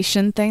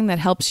sensation thing that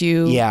helps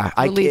you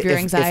relieve your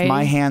anxiety. If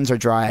my hands are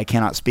dry, I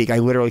cannot speak. I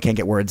literally can't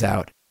get words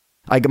out.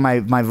 Like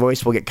my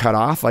voice will get cut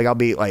off. Like I'll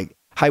be like,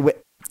 hi,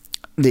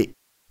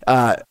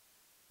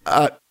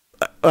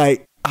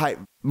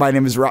 my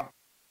name is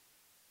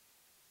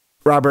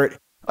Robert.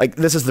 Like,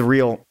 this is the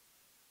real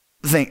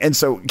thing. And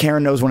so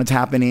Karen knows when it's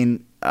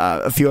happening.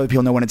 A few other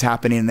people know when it's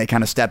happening, and they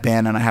kind of step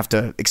in, and I have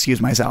to excuse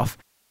myself.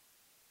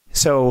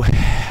 So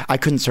I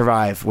couldn't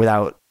survive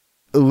without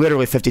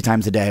literally 50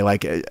 times a day.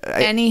 Like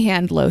any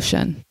hand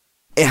lotion.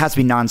 It has to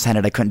be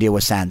non-scented. I couldn't deal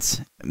with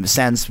scents.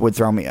 Scents would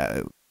throw me.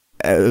 It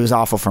was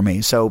awful for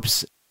me.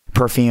 Soaps,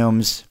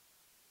 perfumes,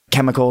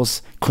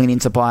 chemicals, cleaning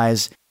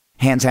supplies,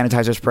 hand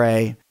sanitizer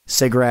spray,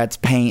 cigarettes,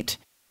 paint.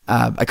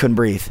 I couldn't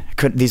breathe.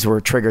 These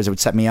were triggers that would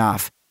set me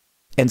off.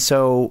 And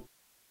so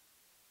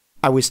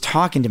I was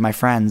talking to my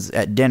friends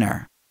at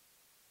dinner,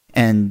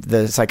 and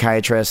the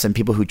psychiatrists and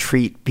people who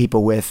treat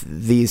people with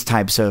these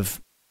types of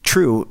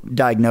true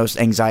diagnosed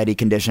anxiety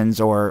conditions,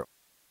 or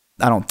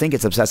I don't think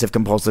it's obsessive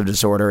compulsive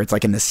disorder. It's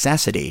like a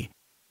necessity.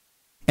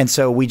 And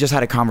so we just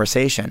had a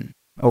conversation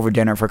over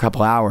dinner for a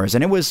couple hours,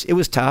 and it was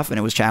tough, and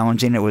it was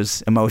challenging. It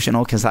was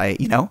emotional because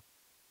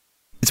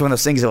it's one of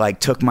those things that like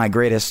took my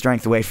greatest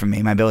strength away from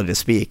me, my ability to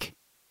speak.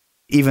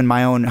 Even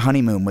my own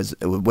honeymoon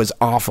was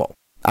awful.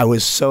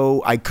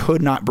 I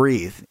could not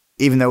breathe,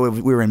 even though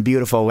we were in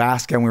beautiful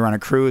Alaska and we were on a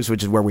cruise,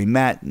 which is where we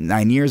met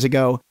 9 years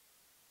ago.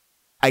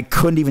 I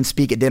couldn't even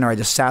speak at dinner. I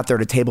just sat there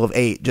at a table of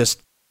 8.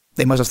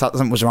 They must have thought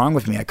something was wrong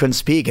with me. I couldn't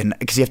speak, and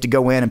because you have to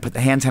go in and put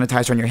the hand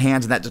sanitizer on your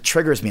hands, and that just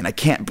triggers me, and I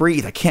can't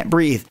breathe.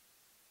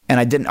 And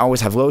I didn't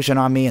always have lotion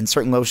on me, and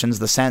certain lotions,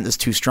 the scent is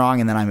too strong,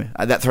 and then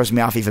that throws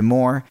me off even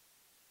more.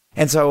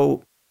 And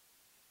so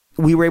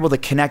we were able to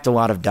connect a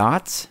lot of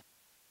dots.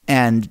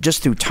 And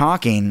just through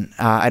talking,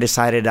 I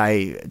decided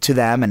to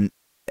them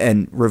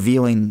and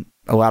revealing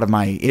a lot of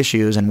my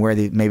issues and where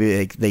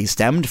they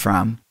stemmed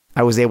from,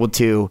 I was able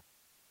to,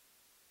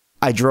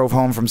 I drove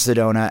home from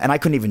Sedona, and I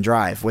couldn't even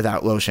drive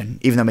without lotion,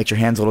 even though it makes your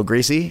hands a little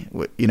greasy,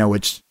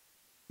 which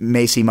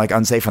may seem like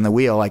unsafe on the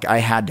wheel. Like, I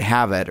had to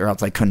have it or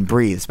else I couldn't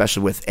breathe,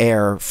 especially with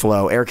air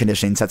flow. Air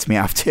conditioning sets me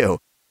off too.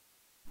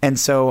 And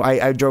so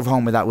I drove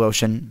home without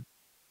lotion,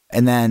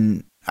 and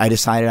then I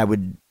decided I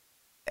would,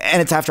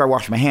 and it's after I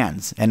wash my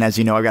hands. And as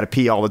you know, I've got to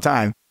pee all the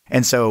time.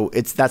 And so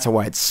that's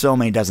why it's so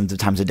many dozens of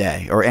times a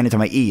day, or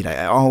anytime I eat,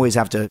 I always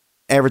have to,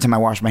 every time I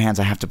wash my hands,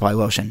 I have to apply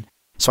lotion.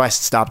 So I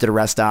stopped at a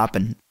rest stop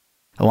and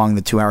along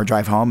the 2-hour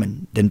drive home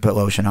and didn't put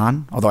lotion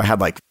on, although I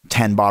had like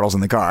 10 bottles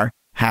in the car,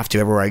 have to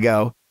everywhere I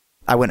go.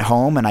 I went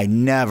home, and I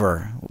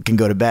never can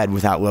go to bed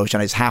without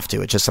lotion. I just have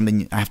to. It's just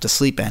something I have to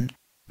sleep in.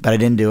 But I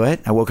didn't do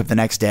it. I woke up the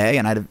next day,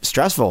 and I had a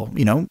stressful,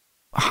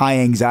 high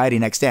anxiety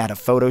next day. I had a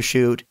photo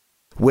shoot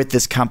with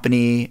this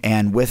company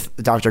and with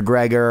Dr.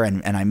 Greger,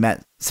 and I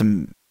met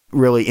some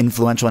really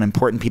influential and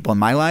important people in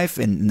my life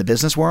in the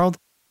business world.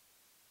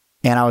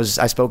 And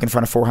I spoke in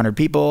front of 400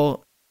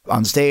 people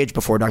on stage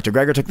before Dr.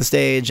 Greger took the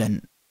stage,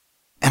 and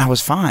I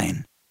was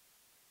fine.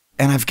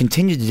 And I've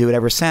continued to do it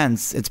ever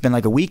since. It's been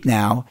like a week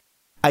now.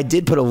 I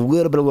did put a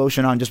little bit of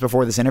lotion on just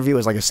before this interview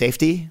as a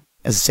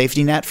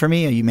safety net for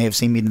me. You may have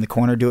seen me in the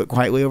corner do it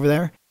quietly over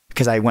there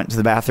because I went to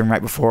the bathroom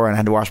right before and I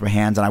had to wash my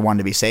hands, and I wanted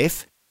to be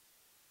safe.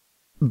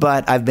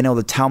 But I've been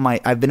able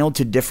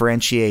to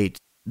differentiate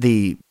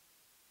the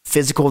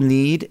physical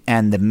need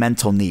and the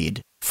mental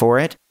need for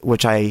it,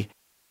 which I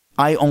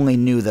only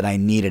knew that I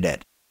needed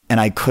it, and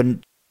I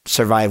couldn't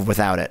survive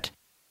without it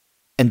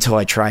until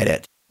I tried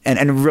it,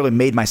 and really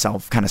made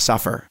myself kind of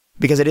suffer,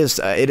 because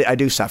I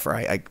do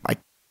suffer.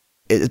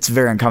 it's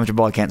very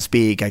uncomfortable. I can't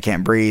speak. I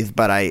can't breathe.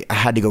 But I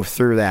had to go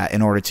through that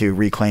in order to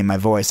reclaim my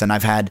voice. And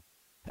I've had,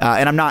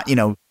 and I'm not,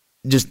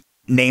 just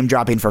name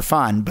dropping for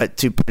fun, but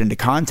to put into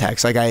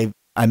context, like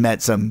I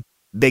met some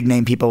big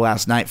name people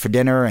last night for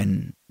dinner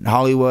in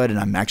Hollywood, and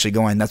I'm actually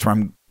that's where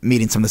I'm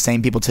meeting some of the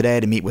same people today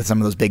to meet with some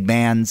of those big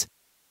bands.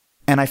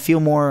 And I feel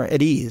more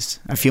at ease.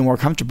 I feel more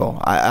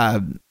comfortable.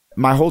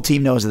 My whole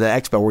team knows at the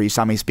expo where you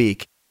saw me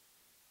speak,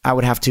 I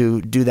would have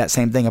to do that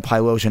same thing, apply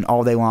lotion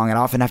all day long, and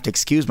often have to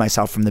excuse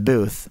myself from the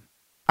booth.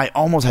 I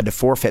almost had to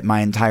forfeit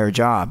my entire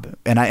job,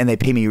 and they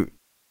pay me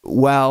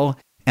well,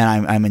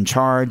 and I'm in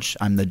charge.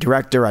 I'm the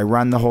director. I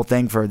run the whole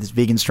thing for this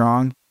Vegan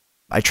Strong.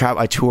 I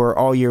tour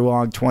all year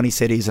long, 20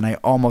 cities, and I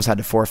almost had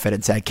to forfeit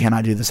and say, I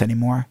cannot do this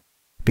anymore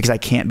because I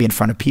can't be in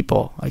front of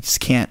people. I just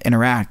can't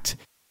interact.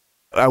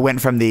 I went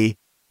from the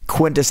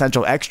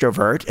quintessential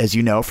extrovert, as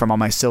you know, from all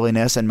my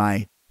silliness and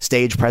my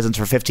stage presence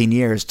for 15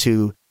 years,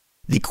 to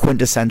the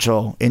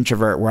quintessential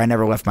introvert where I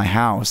never left my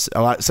house.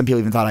 Some people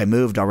even thought I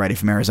moved already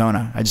from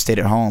Arizona. I just stayed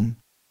at home.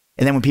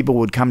 And then when people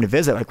would come to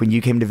visit, like when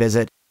you came to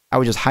visit, I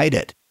would just hide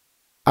it.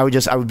 I would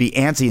be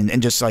antsy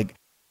and just like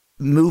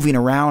moving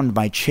around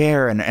my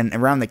chair and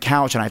around the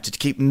couch, and I have to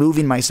keep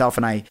moving myself,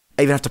 and I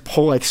even have to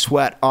pull like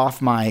sweat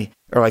off or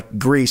like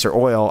grease or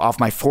oil off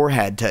my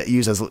forehead to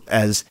use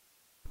as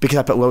because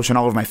I put lotion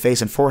all over my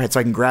face and forehead so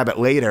I can grab it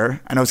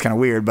later. I know it's kind of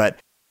weird, but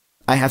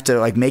I have to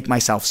like make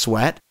myself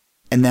sweat,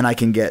 and then I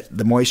can get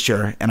the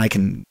moisture and I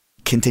can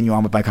continue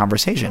on with my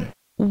conversation.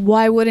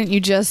 Why wouldn't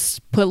you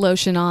just put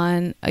lotion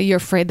on? Are you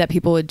afraid that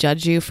people would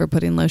judge you for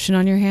putting lotion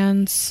on your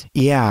hands?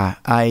 Yeah,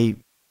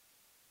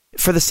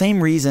 for the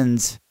same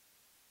reasons.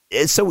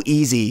 It's so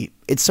easy.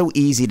 It's so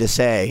easy to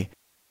say,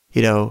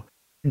 don't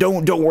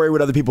worry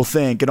what other people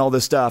think and all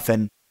this stuff.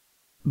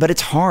 But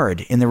it's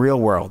hard in the real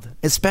world,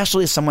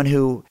 especially as someone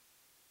who,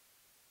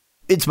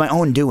 it's my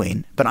own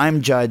doing, but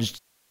I'm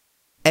judged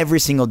every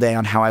single day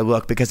on how I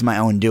look because of my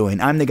own doing.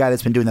 I'm the guy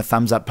that's been doing the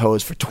thumbs up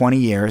pose for 20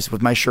 years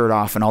with my shirt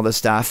off and all this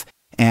stuff,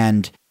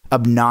 and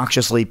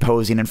obnoxiously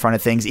posing in front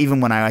of things,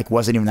 even when I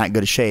wasn't even that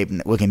good a shape.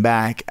 And looking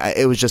back,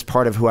 it was just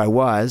part of who I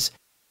was.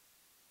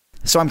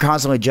 So I'm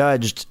constantly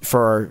judged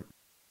for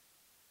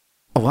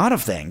a lot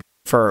of things,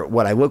 for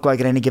what I look like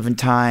at any given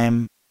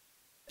time,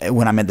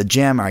 when I'm at the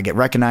gym, or I get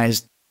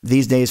recognized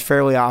these days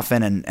fairly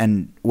often,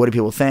 and what do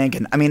people think?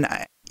 And I mean,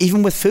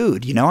 even with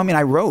food,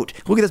 I wrote,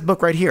 look at this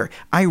book right here.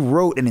 I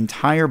wrote an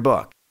entire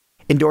book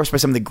endorsed by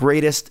some of the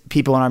greatest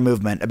people in our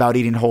movement about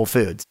eating whole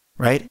foods,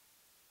 right?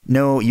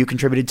 No, you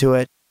contributed to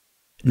it.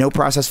 No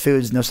processed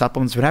foods, no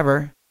supplements,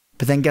 whatever.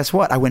 But then guess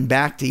what? I went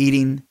back to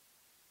eating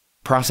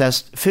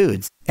processed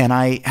foods, and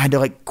I had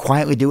to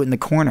quietly do it in the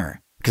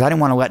corner because I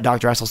didn't want to let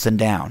Dr. Esselstyn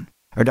down,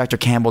 or Dr.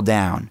 Campbell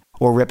down,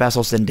 or Rip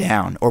Esselstyn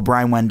down, or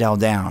Brian Wendell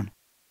down.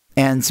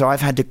 And so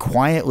I've had to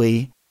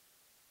quietly,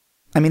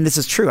 this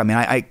is true.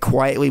 I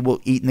quietly will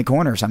eat in the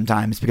corner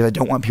sometimes because I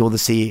don't want people to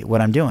see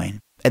what I'm doing.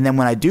 And then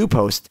when I do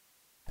post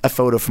a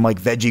photo from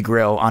Veggie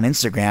Grill on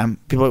Instagram,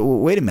 people are like, well,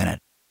 wait a minute.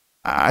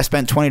 I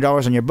spent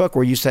 $20 on your book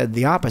where you said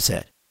the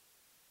opposite.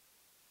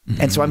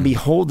 Mm-hmm. And so I'm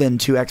beholden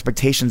to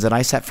expectations that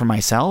I set for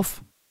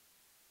myself.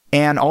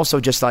 And also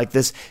just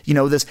this,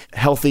 this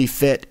healthy,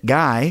 fit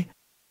guy.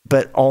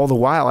 But all the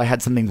while I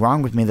had something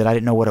wrong with me that I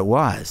didn't know what it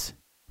was.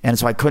 And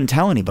so I couldn't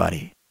tell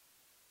anybody.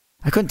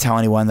 I couldn't tell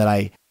anyone that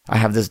I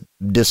have this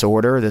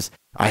disorder,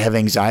 I have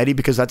anxiety,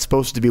 because that's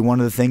supposed to be one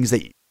of the things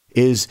that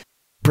is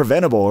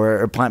preventable,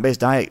 or a plant-based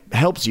diet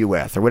helps you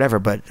with, or whatever.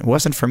 But it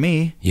wasn't for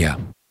me. Yeah.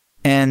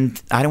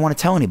 And I didn't want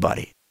to tell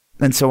anybody.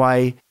 And so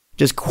I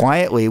just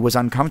quietly was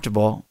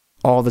uncomfortable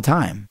all the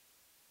time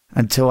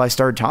until I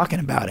started talking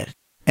about it.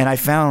 And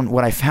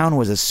what I found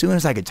was, as soon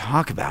as I could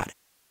talk about it,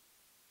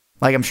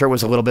 I'm sure it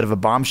was a little bit of a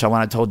bombshell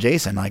when I told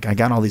Jason, I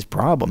got all these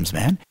problems,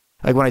 man.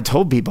 When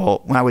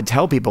I would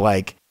tell people,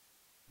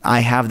 I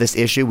have this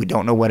issue, we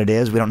don't know what it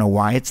is, we don't know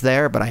why it's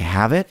there, but I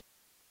have it,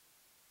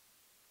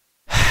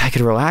 I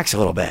could relax a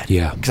little bit.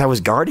 Yeah. Because I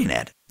was guarding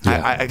it.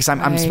 Yeah. Because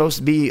I'm supposed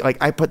to be,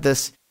 I put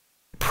this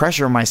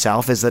pressure on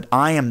myself, is that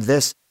I am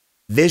this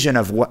vision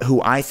of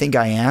who I think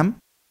I am.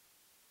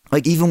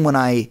 Even when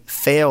I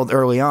failed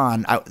early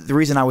on, the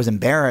reason I was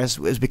embarrassed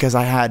was because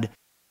I had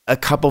a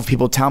couple of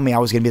people tell me I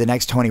was going to be the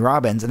next Tony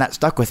Robbins, and that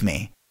stuck with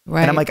me.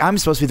 Right. And I'm I'm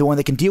supposed to be the one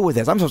that can deal with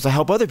this. I'm supposed to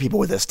help other people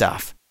with this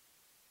stuff.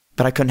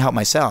 But I couldn't help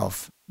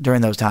myself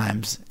during those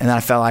times. And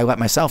then I let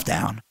myself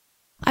down.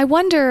 I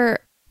wonder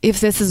if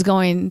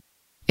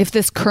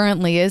this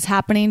currently is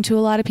happening to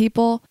a lot of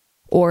people,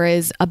 or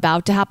is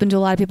about to happen to a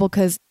lot of people,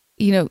 because,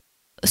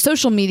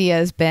 social media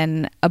has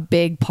been a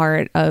big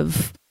part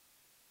of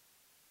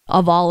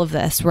all of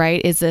this,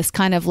 right? Is this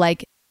kind of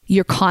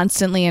you're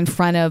constantly in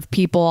front of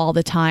people all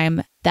the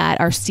time that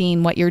are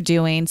seeing what you're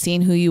doing,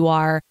 seeing who you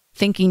are,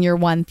 thinking you're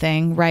one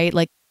thing, right?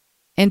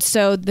 And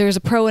so there's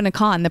a pro and a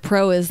con. The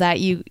pro is that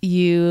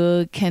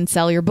you can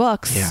sell your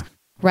books, yeah,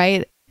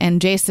 right?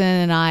 And Jason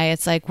and I,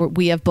 it's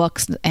we have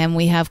books and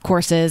we have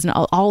courses, and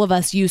all of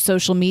us use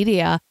social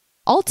media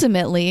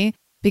ultimately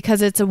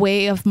because it's a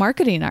way of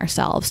marketing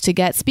ourselves, to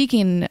get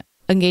speaking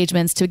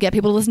engagements, to get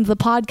people to listen to the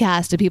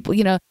podcast, to people,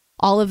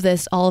 all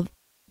of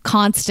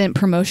constant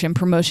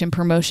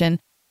promotion.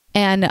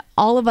 And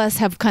all of us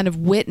have kind of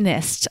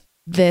witnessed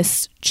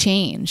this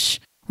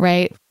change,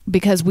 right?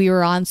 Because we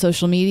were on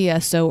social media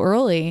so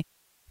early.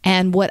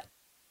 And what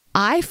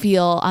I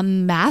feel a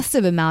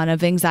massive amount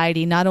of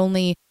anxiety, not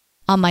only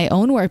on my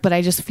own work, but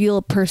I just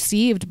feel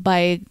perceived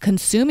by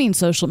consuming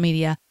social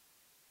media.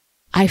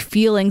 I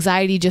feel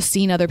anxiety just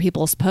seeing other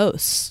people's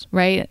posts,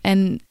 right?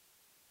 And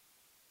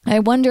I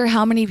wonder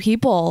how many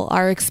people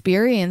are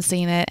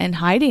experiencing it and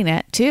hiding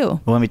it too.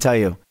 Well, let me tell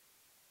you,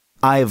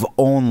 I've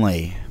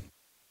only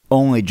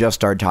just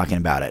started talking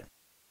about it.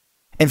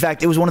 In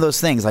fact, it was one of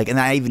those things, like, and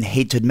I even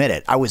hate to admit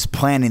it, I was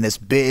planning this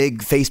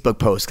big Facebook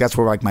post. That's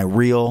where like my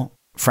real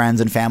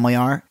friends and family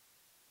are.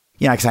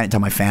 You know, because I didn't tell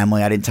my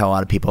family. I didn't tell a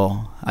lot of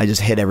people. I just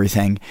hid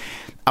everything.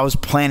 I was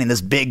planning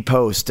this big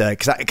post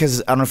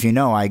because I don't know if you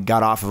know, I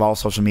got off of all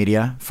social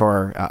media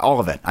for all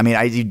of it. I mean,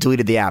 I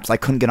deleted the apps. I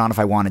couldn't get on if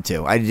I wanted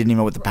to. I didn't even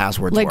know what the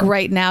passwords were. Like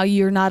right now,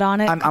 you're not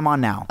on it? I'm on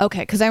now.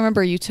 Okay, because I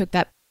remember you took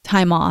that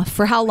time off.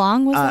 For how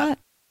long was that?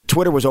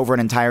 Twitter was over an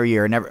entire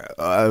year. Never.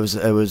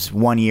 It was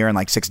 1 year and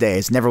like 6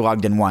 days. Never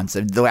logged in once.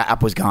 The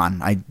app was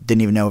gone. I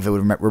didn't even know if it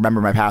would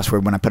remember my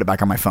password when I put it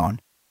back on my phone.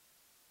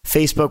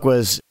 Facebook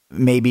was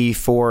maybe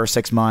 4 or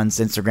 6 months.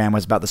 Instagram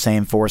was about the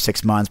same, 4 or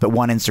 6 months. But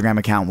one Instagram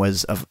account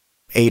was of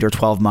 8 or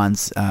 12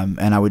 months, and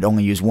I would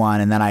only use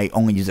one. And then I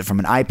only use it from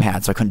an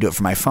iPad, so I couldn't do it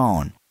from my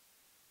phone.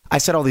 I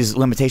set all these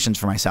limitations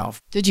for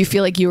myself. Did you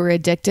feel like you were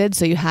addicted,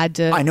 so you had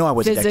to I know I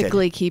was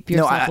physically addicted. keep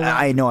yourself away?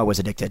 I know I was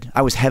addicted.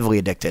 I was heavily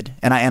addicted.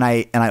 And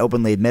I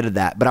openly admitted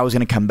that. But I was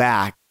going to come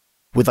back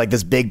with like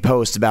this big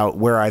post about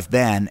where I've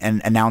been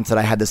and announce that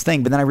I had this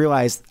thing. But then I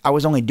realized I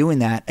was only doing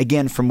that,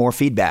 again, for more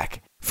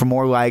feedback, for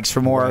more likes, for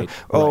more,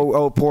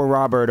 oh, poor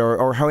Robert,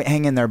 or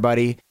hang in there,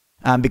 buddy.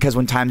 Because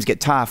when times get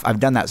tough,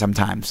 I've done that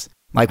sometimes.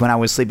 Like when I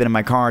was sleeping in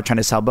my car trying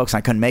to sell books and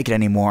I couldn't make it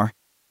anymore,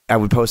 I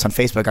would post on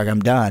Facebook like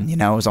I'm done. You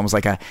know, it was almost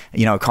like a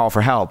call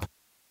for help.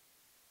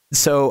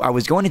 So I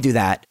was going to do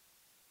that,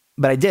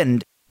 but I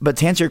didn't. But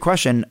to answer your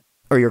question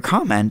or your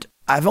comment,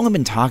 I've only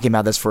been talking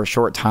about this for a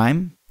short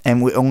time,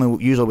 and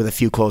usually with a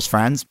few close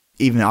friends,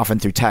 even often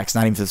through text,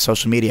 not even through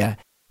social media.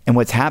 And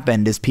what's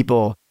happened is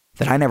people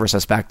that I never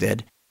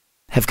suspected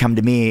have come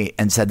to me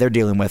and said they're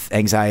dealing with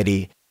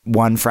anxiety.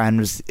 One friend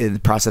was in the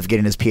process of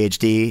getting his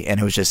PhD and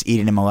it was just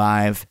eating him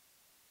alive.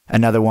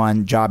 Another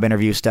one, job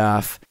interview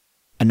stuff.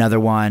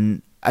 Another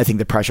one, I think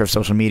the pressure of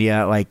social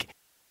media. Like,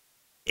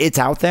 it's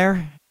out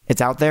there.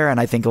 It's out there. And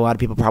I think a lot of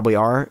people probably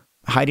are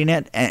hiding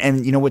it.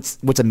 And you know what's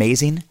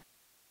amazing?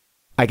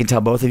 I can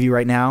tell both of you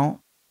right now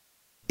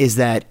is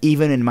that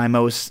even in my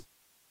most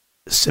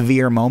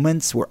severe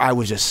moments where I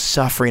was just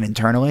suffering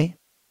internally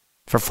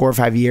for 4 or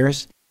 5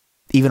 years,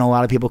 even a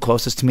lot of people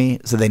closest to me,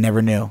 so they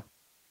never knew.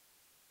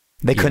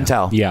 They couldn't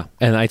tell. Yeah.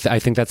 And I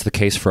think that's the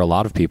case for a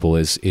lot of people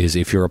is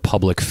if you're a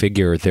public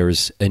figure,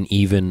 there's an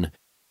even,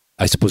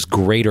 I suppose,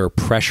 greater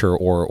pressure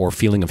or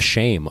feeling of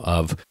shame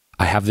of,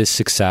 I have this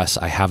success,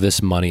 I have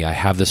this money, I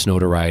have this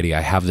notoriety,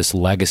 I have this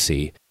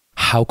legacy.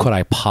 How could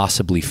I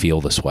possibly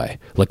feel this way?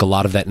 Like a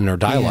lot of that inner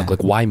dialogue,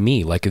 like why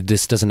me? Like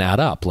this doesn't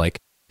add up. Like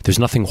there's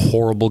nothing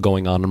horrible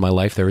going on in my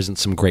life. There isn't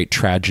some great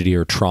tragedy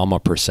or trauma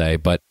per se,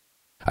 but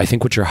I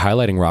think what you're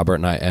highlighting, Robert,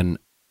 and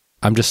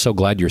I'm just so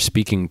glad you're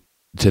speaking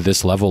to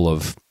this level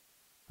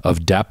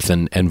of depth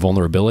and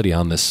vulnerability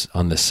on this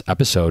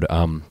episode,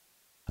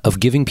 of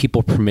giving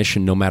people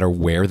permission, no matter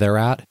where they're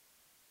at,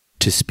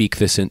 to speak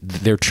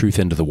their truth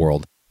into the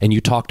world. And you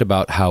talked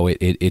about how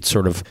it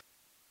sort of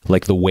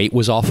like the weight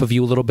was off of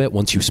you a little bit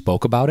once you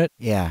spoke about it.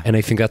 Yeah. And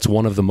I think that's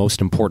one of the most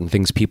important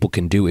things people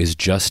can do is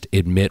just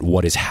admit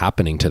what is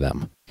happening to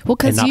them. Well,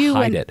 because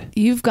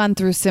you've gone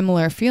through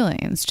similar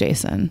feelings,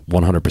 Jason.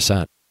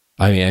 100%.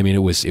 I mean, it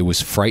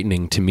was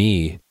frightening to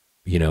me,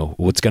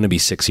 what's going to be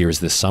 6 years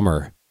this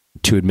summer,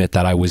 to admit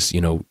that I was,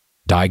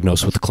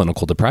 diagnosed with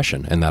clinical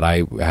depression and that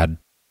I had,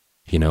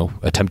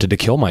 attempted to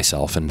kill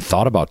myself and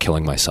thought about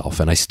killing myself.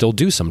 And I still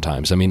do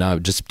sometimes. I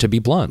mean, just to be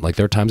blunt, like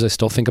there are times I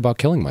still think about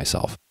killing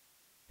myself.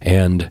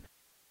 And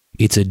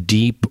it's a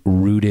deep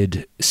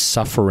rooted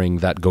suffering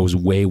that goes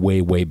way,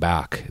 way, way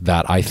back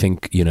that I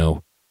think,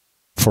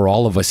 for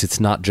all of us, it's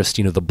not just,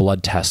 the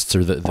blood tests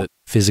or the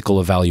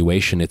physical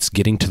evaluation. It's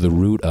getting to the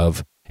root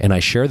of, and I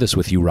share this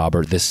with you,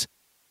 Robert,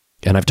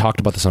 and I've talked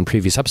about this on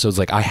previous episodes,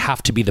 like I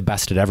have to be the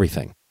best at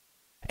everything.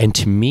 And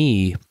to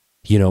me,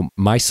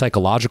 my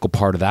psychological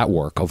part of that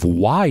work of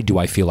why do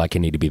I feel like I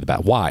need to be the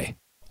best? Why?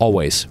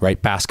 Always,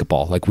 right?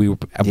 Basketball, like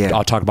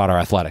I'll talk about our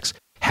athletics,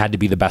 had to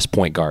be the best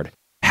point guard,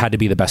 had to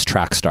be the best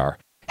track star,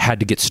 had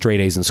to get straight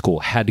A's in school,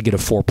 had to get a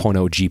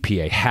 4.0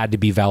 GPA, had to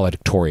be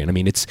valedictorian. I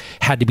mean, it's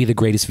had to be the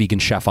greatest vegan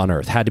chef on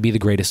earth, had to be the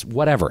greatest,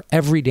 whatever,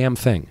 every damn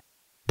thing.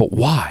 But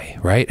why,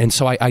 right? And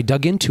so I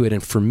dug into it.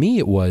 And for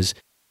me,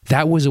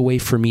 that was a way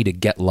for me to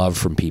get love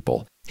from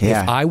people.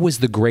 Yeah. If I was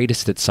the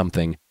greatest at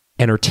something,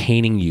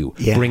 entertaining you,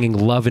 bringing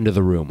love into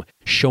the room,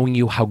 showing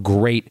you how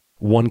great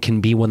one can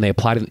be when they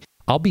apply to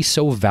I'll be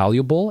so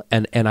valuable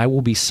and I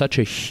will be such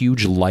a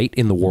huge light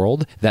in the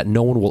world that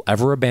no one will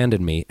ever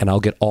abandon me, and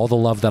I'll get all the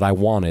love that I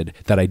wanted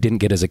that I didn't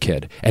get as a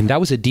kid. And that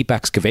was a deep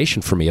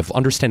excavation for me of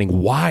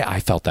understanding why I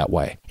felt that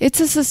way. It's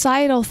a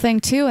societal thing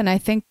too. And I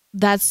think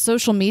that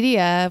social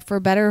media,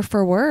 for better or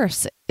for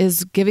worse,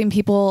 is giving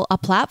people a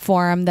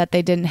platform that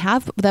they didn't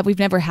have, that we've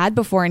never had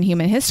before in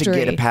human history.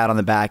 To get a pat on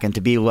the back and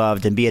to be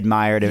loved and be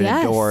admired and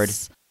adored.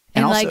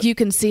 And also, like, you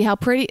can see how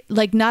pretty,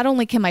 like, not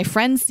only can my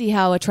friends see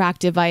how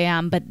attractive I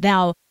am, but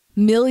now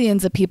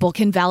millions of people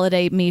can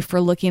validate me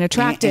for looking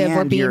attractive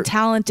or being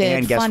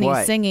talented,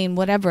 funny, singing,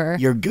 whatever.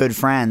 Your good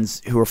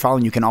friends who are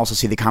following you can also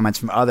see the comments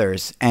from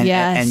others.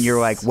 And you're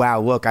like,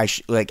 wow, look,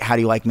 like, how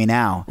do you like me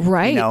now?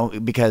 Right. You know,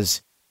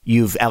 because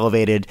you've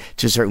elevated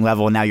to a certain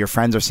level and now your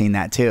friends are seeing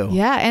that too.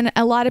 Yeah. And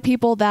a lot of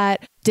people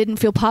that didn't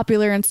feel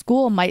popular in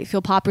school might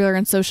feel popular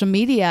in social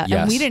media.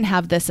 Yes. And we didn't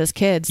have this as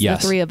kids,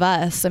 Yes. the three of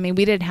us. I mean,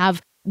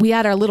 we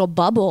had our little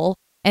bubble.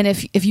 And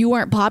if you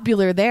weren't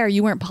popular there,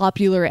 you weren't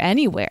popular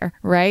anywhere,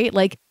 right?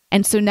 Like,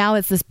 and so now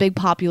it's this big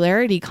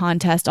popularity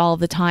contest all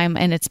the time,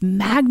 and it's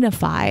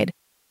magnified.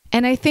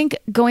 And I think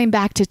going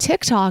back to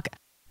TikTok,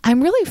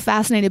 I'm really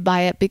fascinated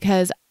by it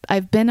because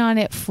I've been on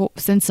it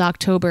since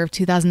October of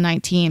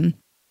 2019.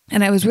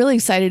 And I was really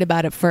excited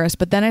about it first,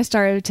 but then I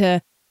started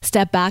to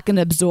step back and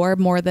absorb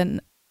more than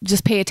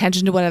just pay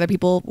attention to what other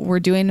people were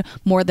doing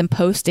more than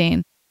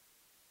posting.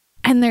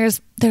 And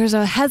there's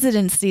a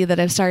hesitancy that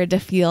I've started to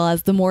feel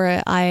as the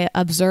more I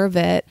observe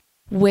it,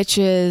 which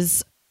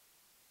is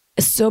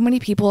so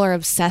many people are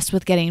obsessed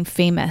with getting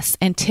famous,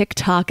 and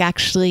TikTok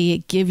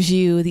actually gives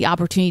you the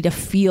opportunity to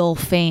feel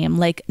fame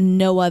like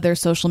no other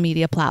social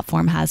media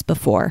platform has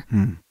before.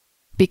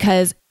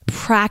 Because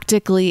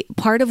practically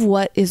part of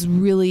what is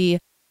really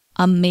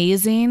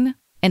amazing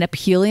and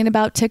appealing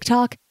about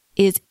TikTok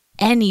is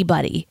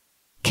anybody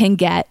can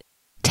get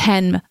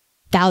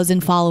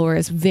 10,000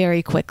 followers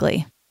very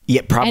quickly.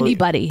 Yeah,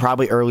 anybody.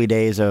 Probably early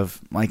days of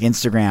like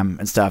Instagram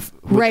and stuff.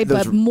 Right,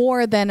 but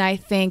more than I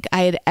think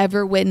I had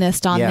ever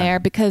witnessed on there,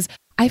 because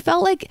I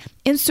felt like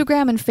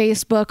Instagram and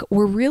Facebook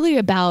were really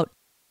about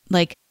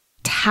like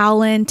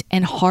talent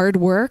and hard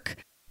work.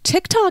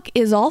 TikTok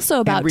is also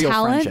about real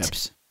talent.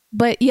 Friendships.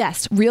 But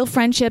yes, real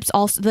friendships.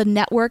 Also, the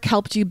network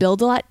helped you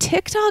build a lot.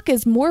 TikTok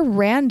is more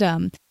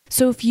random.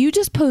 So if you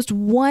just post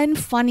one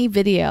funny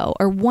video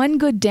or one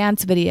good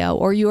dance video,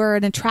 or you're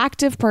an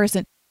attractive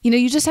person,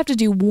 you just have to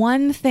do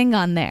one thing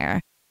on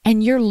there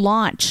and you're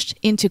launched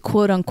into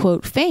quote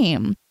unquote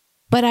fame.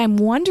 But I'm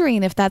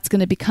wondering if that's going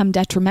to become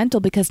detrimental,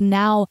 because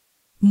now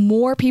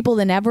more people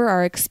than ever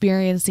are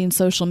experiencing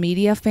social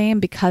media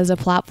fame because of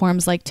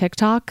platforms like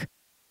TikTok.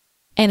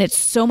 And it's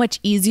so much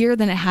easier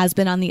than it has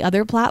been on the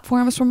other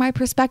platforms from my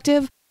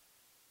perspective.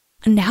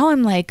 Now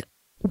I'm like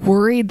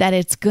worried that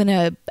it's going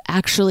to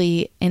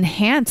actually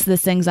enhance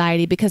this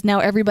anxiety, because now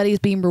everybody's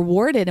being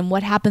rewarded, and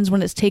what happens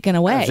when it's taken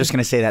away? I was just going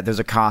to say that there's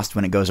a cost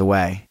when it goes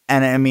away.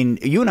 And I mean,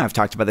 you and I have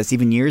talked about this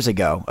even years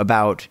ago,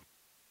 about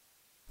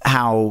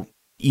how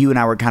you and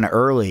I were kind of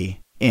early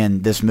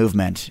in this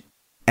movement,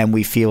 and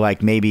we feel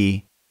like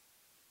maybe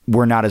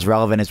we're not as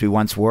relevant as we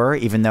once were,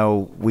 even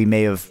though we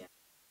may have,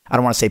 I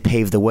don't want to say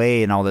paved the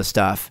way and all this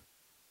stuff,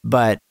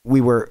 but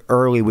we were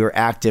early, we were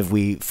active,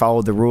 we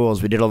followed the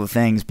rules, we did all the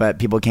things, but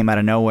people came out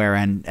of nowhere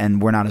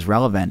and we're not as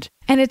relevant.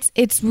 And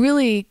it's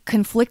really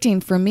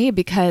conflicting for me,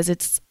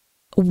 because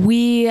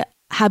we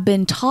have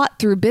been taught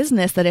through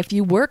business that if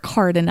you work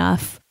hard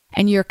enough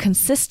and you're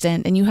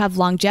consistent and you have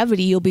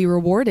longevity, you'll be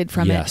rewarded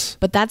from it.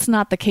 But that's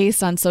not the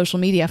case on social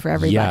media for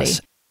everybody.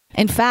 Yes.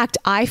 In fact,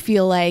 I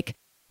feel like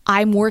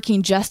I'm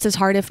working just as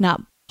hard, if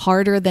not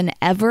harder than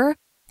ever,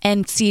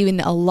 and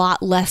seeing a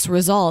lot less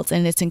results,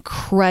 and it's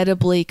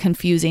incredibly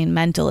confusing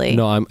mentally.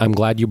 No, I'm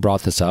glad you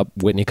brought this up,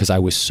 Whitney, because I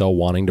was so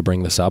wanting to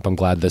bring this up. I'm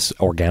glad this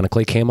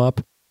organically came up,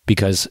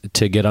 because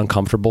to get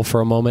uncomfortable for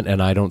a moment, and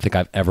I don't think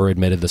I've ever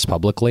admitted this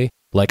publicly,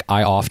 like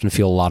I often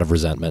feel a lot of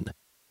resentment.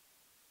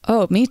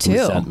 Oh, me too.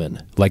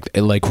 Resentment. Like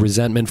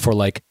resentment for,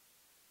 like,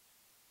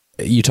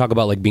 you talk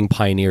about like being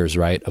pioneers,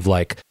 right? Of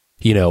like,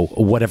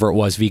 whatever it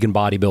was, vegan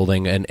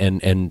bodybuilding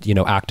and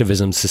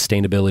activism,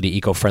 sustainability,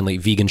 eco-friendly,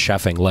 vegan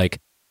chefing, like,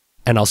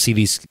 and I'll see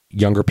these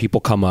younger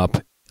people come up,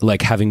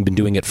 like having been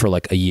doing it for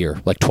like a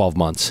year, like 12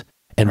 months,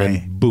 and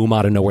then boom,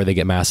 out of nowhere, they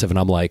get massive. And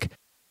I'm like,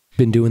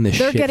 been doing this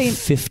shit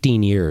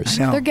 15 years.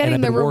 They're getting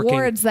the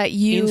rewards that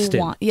you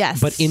want. Yes.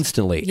 But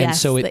instantly. Yes, and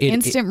so the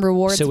instant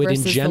rewards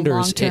versus the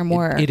long-term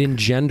work. It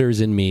engenders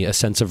in me a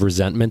sense of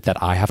resentment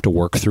that I have to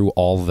work through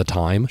all the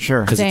time.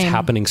 Sure. Because it's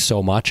happening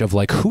so much of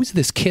like, who's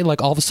this kid?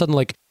 Like all of a sudden,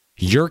 like,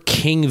 you're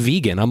king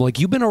vegan. I'm like,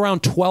 you've been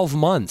around 12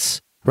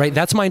 months, right?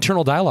 That's my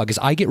internal dialogue, is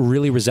I get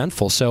really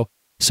resentful. So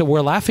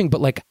we're laughing,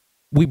 but like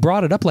we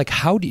brought it up, like,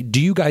 how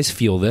do you guys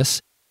feel this?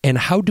 And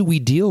how do we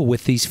deal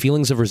with these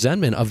feelings of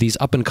resentment of these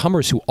up and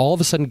comers who all of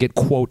a sudden get,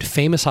 quote,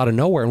 famous out of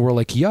nowhere? And we're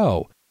like,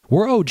 yo,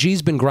 we're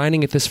OGs, been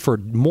grinding at this for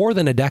more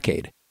than a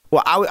decade.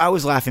 Well, I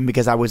was laughing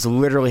because I was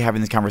literally having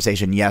this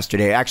conversation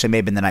yesterday. It actually may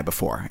have been the night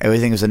before. I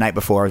think it was the night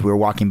before, as we were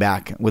walking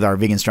back with our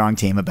Vegan Strong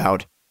team,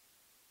 about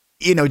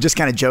just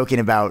kind of joking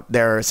about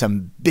there are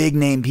some big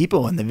name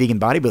people in the vegan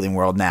bodybuilding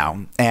world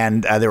now.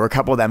 And there were a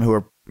couple of them who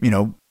were,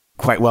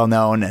 quite well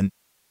known and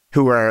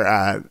who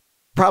were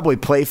probably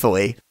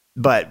playfully,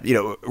 but,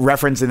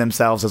 referencing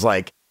themselves as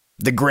like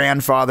the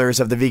grandfathers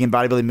of the vegan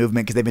bodybuilding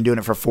movement because they've been doing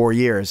it for 4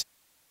 years.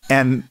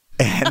 And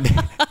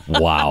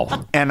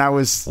wow. And I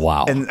was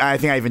wow. And I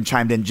think I even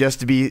chimed in just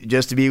to be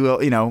just be a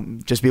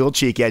little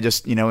cheeky. I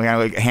just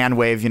like hand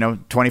wave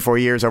 24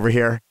 years over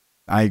here.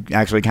 I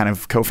actually kind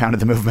of co-founded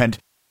the movement.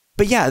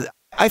 But yeah,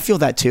 I feel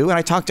that too. And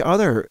I talk to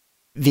other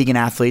vegan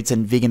athletes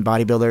and vegan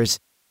bodybuilders.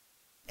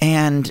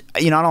 And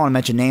I don't want to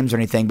mention names or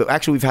anything, but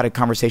actually we've had a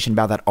conversation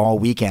about that all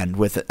weekend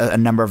with a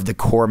number of the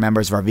core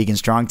members of our Vegan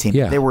Strong team.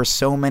 Yeah. There were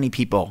so many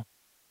people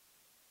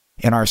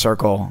in our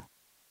circle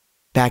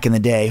back in the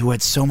day who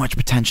had so much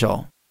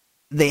potential.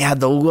 They had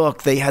the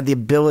look, they had the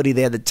ability,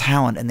 they had the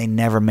talent, and they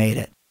never made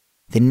it.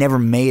 They never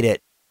made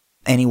it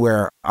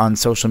anywhere on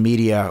social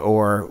media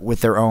or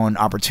with their own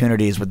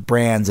opportunities with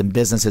brands and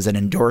businesses and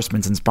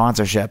endorsements and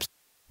sponsorships.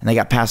 And they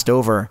got passed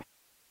over.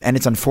 And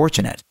it's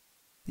unfortunate,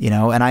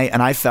 and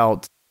I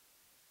felt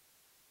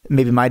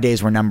maybe my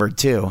days were numbered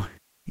too.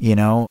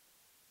 I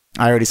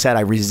already said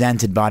I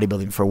resented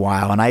bodybuilding for a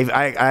while. And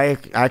I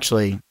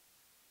actually,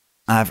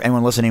 if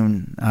anyone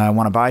listening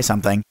want to buy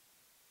something,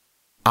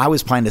 I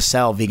was planning to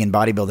sell vegan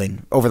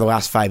bodybuilding over the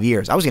last 5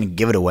 years. I was going to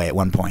give it away at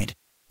one point.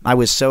 I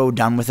was so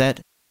done with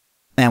it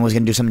and was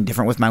going to do something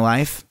different with my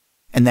life.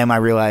 And then I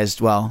realized,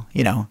 well,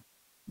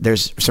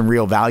 there's some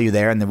real value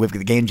there. And then we've got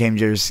the Game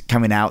Changers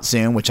coming out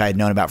soon, which I had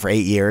known about for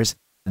 8 years.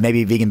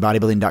 Maybe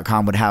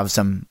veganbodybuilding.com would have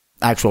some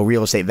actual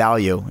real estate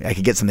value. I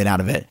could get something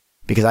out of it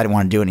because I didn't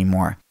want to do it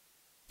anymore.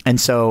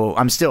 And so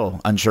I'm still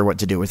unsure what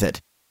to do with it.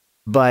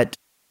 But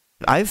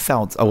I've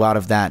felt a lot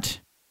of that.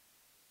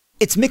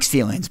 It's mixed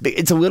feelings.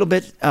 It's a little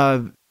bit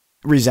of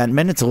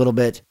resentment. It's a little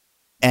bit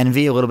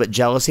envy, a little bit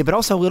jealousy, but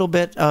also a little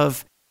bit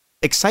of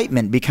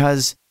excitement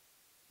because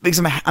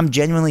I'm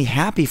genuinely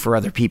happy for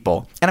other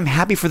people and I'm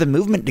happy for the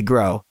movement to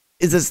grow.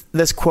 Is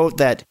this quote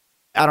that,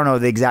 I don't know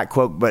the exact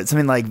quote, but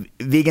something like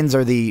vegans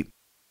are the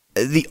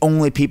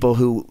only people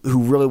who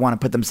really want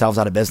to put themselves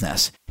out of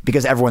business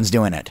because everyone's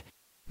doing it.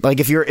 Like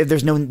if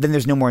there's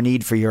no more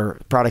need for your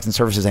products and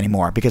services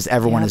anymore because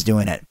everyone is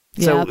doing it.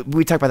 So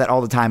we talk about that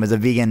all the time as a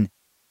vegan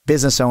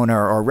business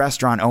owner or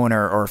restaurant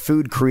owner or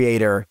food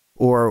creator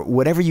or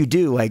whatever you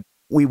do. Like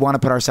we want to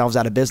put ourselves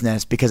out of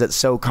business because it's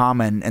so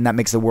common and that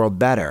makes the world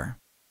better.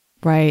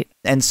 Right.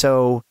 And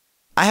so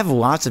I have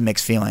lots of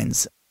mixed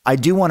feelings. I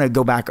do want to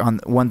go back on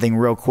one thing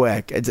real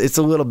quick. It's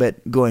a little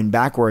bit going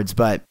backwards,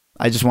 but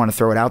I just want to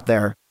throw it out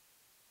there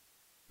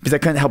because I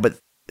couldn't help but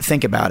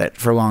think about it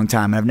for a long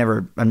time. I've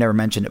never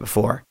mentioned it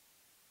before.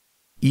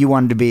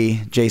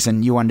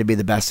 Jason, you wanted to be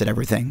the best at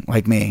everything,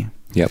 like me.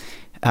 Yep.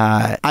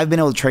 I've been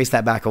able to trace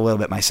that back a little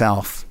bit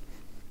myself.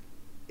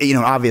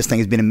 Obvious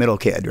thing is being a middle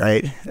kid,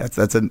 right?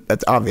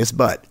 That's obvious,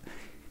 but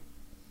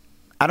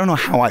I don't know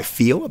how I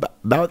feel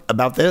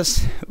about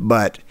this,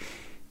 but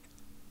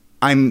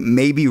I'm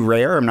maybe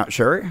rare. I'm not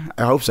sure.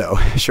 I hope so.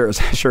 Sure as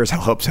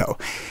hell hope so.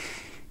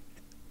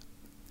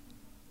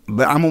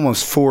 But I'm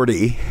almost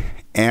 40,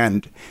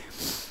 and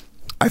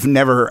I've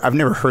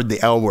never heard the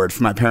L word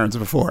from my parents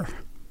before.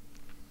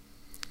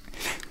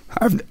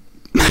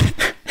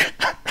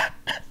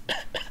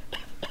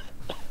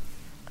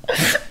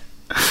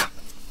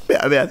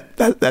 Yeah,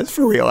 that's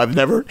for real. I've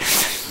never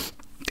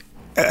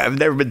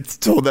been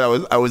told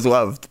that I was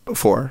loved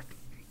before,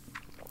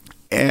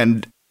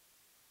 and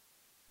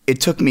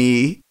it took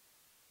me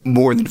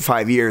more than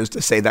 5 years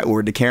to say that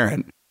word to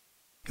Karen,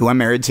 who I'm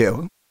married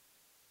to,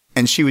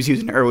 and she was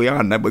using it early on.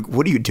 And I'm like,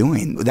 "What are you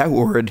doing? That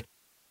word,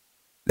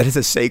 that is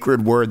a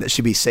sacred word that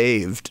should be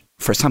saved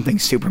for something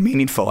super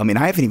meaningful. I mean,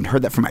 I haven't even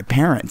heard that from my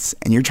parents,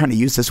 and you're trying to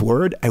use this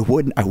word? I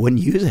wouldn't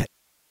use it.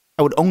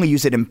 I would only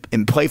use it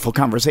in playful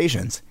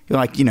conversations.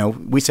 Like,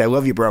 we say, I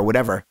love you, bro,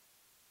 whatever.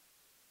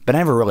 But I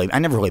never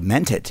really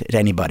meant it to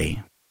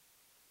anybody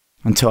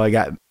until I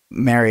got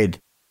married.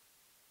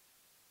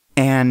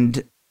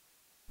 And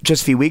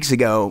just a few weeks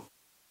ago,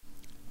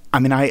 I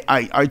mean,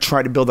 I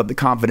try to build up the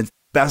confidence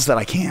best that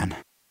I can.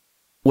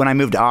 When I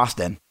moved to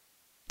Austin,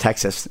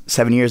 Texas,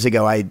 7 years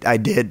ago, I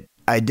did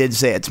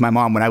say it to my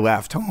mom when I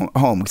left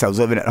home because I was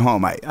living at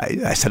home. I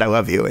said, I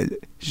love you. And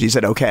she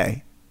said,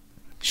 okay.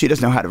 She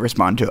doesn't know how to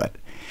respond to it.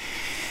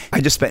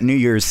 I just spent New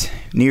Year's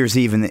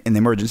Eve in the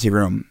emergency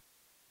room.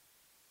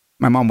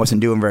 My mom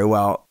wasn't doing very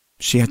well.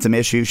 She had some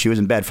issues. She was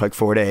in bed for like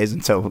 4 days.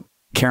 And so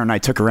Karen and I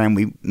took her in.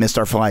 We missed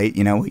our flight.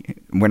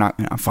 We're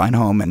not flying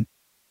home. And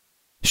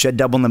she had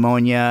double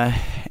pneumonia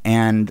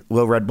and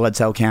low red blood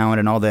cell count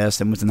and all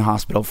this and was in the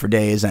hospital for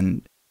days.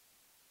 And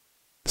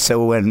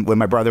so when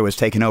my brother was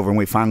taking over and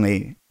we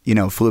finally,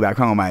 flew back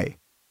home, I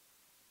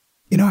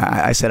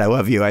said, I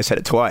love you. I said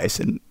it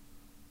twice and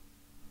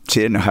she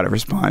didn't know how to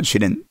respond. She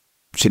didn't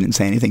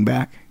say anything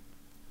back.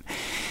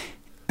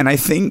 And I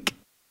think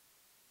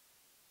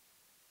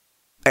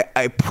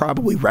I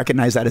probably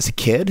recognized that as a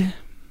kid.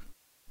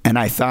 And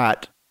I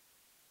thought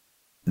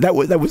that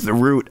was the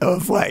root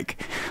of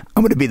like,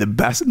 I'm going to be the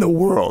best in the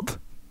world.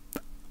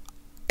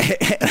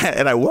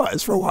 and I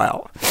was for a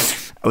while.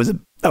 I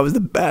was the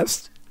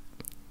best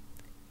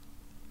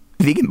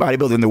vegan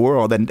bodybuilder in the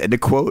world. And to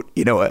quote,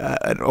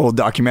 an old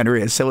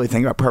documentary, a silly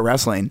thing about pro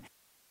wrestling,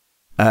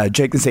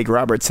 Jake the Snake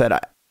Roberts said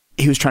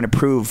he was trying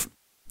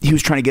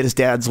to get his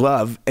dad's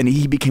love, and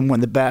he became one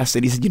of the best.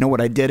 And he said, you know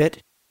what, I did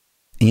it,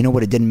 and you know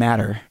what, it didn't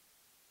matter.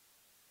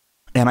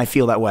 And I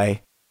feel that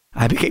way.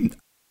 I became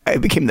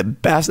the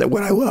best at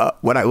what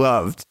I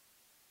loved,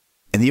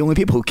 and the only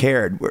people who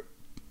cared were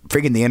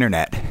friggin' the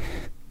internet,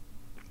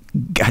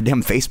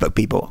 goddamn Facebook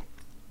people.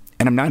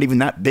 And I'm not even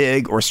that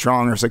big or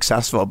strong or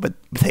successful, but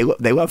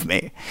they love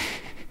me.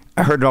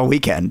 I heard it all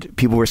weekend.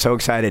 People were so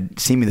excited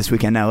to see me this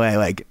weekend in LA.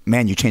 Like,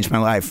 man, you changed my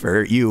life.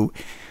 Or you,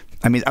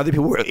 I mean, other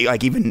people were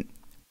like even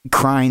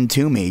crying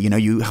to me.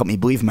 You helped me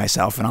believe in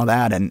myself and all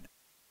that. And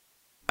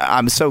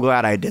I'm so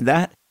glad I did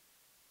that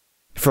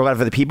for a lot of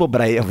other people,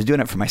 but I was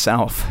doing it for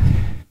myself.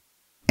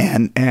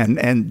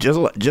 And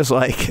just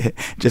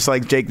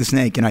like Jake the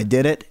Snake, I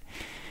did it,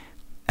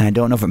 and I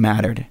don't know if it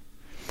mattered.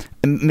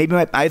 Maybe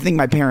I think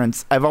my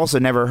parents, I've also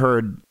never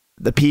heard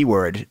the P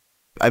word.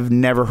 I've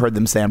never heard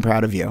them say, I'm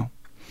proud of you.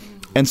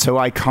 And so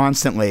I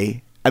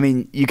constantly,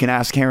 you can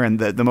ask Karen,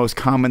 the most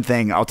common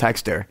thing, I'll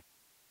text her.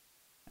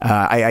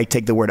 I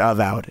take the word of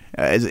out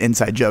as an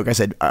inside joke. I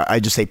said, I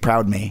just say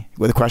proud me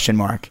with a question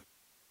mark,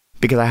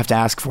 because I have to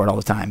ask for it all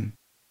the time.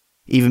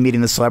 Even meeting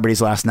the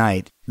celebrities last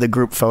night, the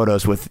group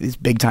photos with these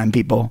big time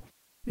people,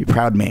 you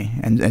proud me.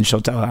 And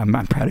she'll tell, I'm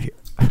proud of you.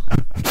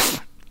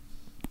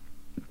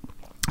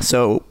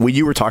 So when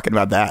you were talking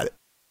about that,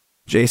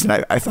 Jason,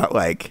 I thought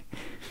like,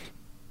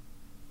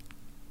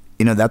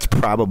 that's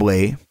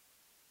probably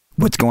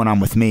what's going on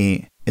with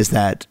me, is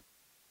that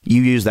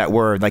you use that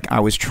word like I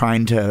was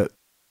trying to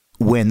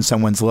win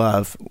someone's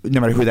love, no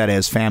matter who that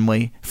is,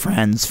 family,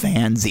 friends,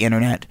 fans, the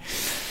internet.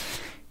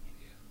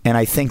 And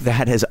I think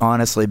that has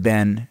honestly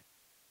been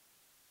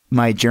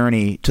my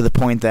journey, to the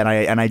point that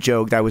I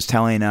joked, I was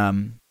telling,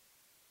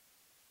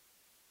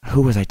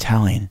 who was I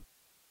telling?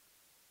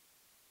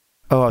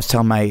 Oh, I was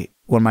telling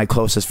one of my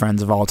closest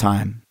friends of all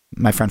time,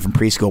 my friend from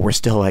preschool. We're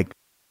still like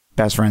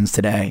best friends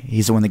today.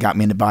 He's the one that got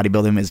me into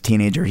bodybuilding as a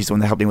teenager. He's the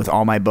one that helped me with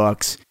all my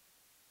books.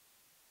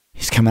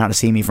 He's coming out to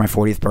see me for my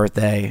 40th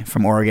birthday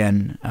from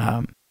Oregon.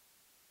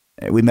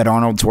 We met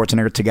Arnold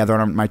Schwarzenegger together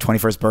on my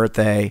 21st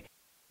birthday.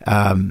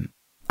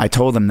 I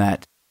told him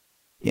that,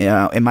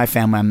 in my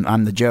family,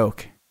 I'm the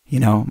joke.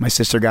 My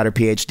sister got her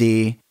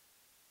PhD.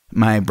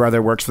 My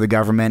brother works for the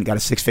government, got a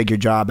 6-figure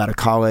job out of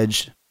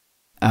college.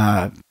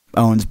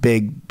 Owns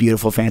big,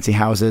 beautiful, fancy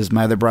houses.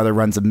 My other brother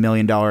runs $1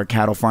 million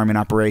cattle farming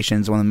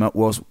operations, one of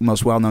the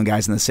most well-known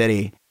guys in the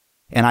city.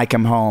 And I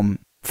come home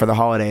for the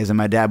holidays, and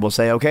my dad will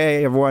say,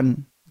 okay,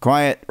 everyone,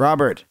 quiet.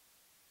 Robert,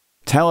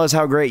 tell us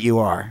how great you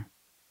are.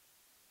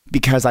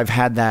 Because I've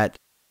had that.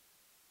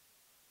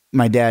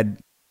 My dad,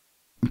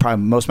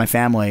 probably most of my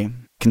family,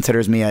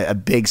 considers me a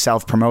big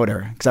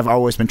self-promoter, because I've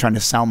always been trying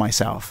to sell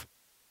myself.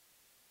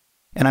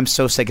 And I'm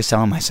so sick of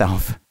selling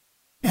myself.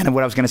 And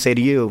what I was going to say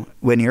to you,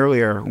 Whitney,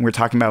 earlier, when we were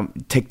talking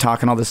about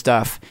TikTok and all this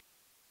stuff,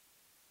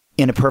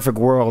 in a perfect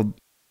world,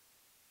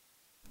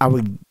 I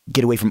would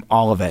get away from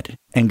all of it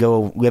and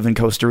go live in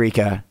Costa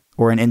Rica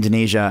or in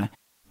Indonesia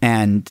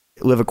and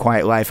live a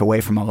quiet life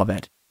away from all of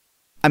it.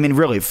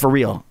 Really, for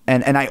real.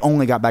 And I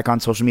only got back on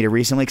social media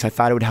recently because I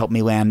thought it would help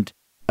me land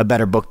a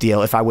better book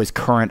deal if I was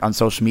current on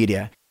social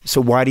media. So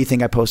why do you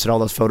think I posted all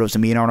those photos of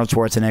me and Arnold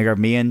Schwarzenegger,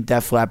 me and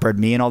Def Leppard,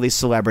 me and all these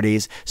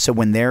celebrities? So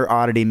when they're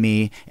auditing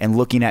me and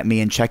looking at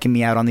me and checking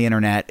me out on the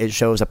internet, it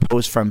shows a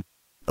post from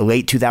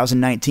late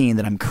 2019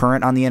 that I'm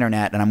current on the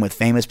internet and I'm with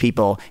famous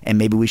people, and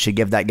maybe we should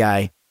give that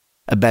guy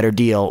a better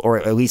deal, or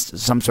at least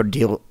some sort of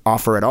deal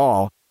offer at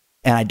all.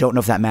 And I don't know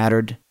if that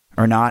mattered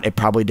or not. It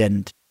probably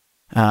didn't.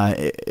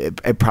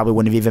 It probably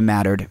wouldn't have even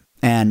mattered.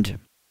 And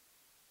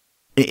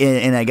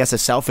in I guess a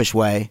selfish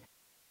way,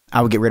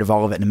 I would get rid of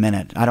all of it in a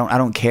minute. I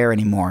don't care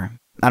anymore.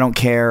 I don't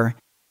care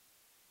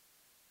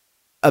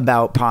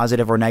about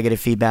positive or negative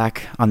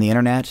feedback on the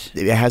internet.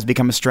 It has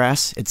become a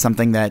stress. It's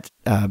something that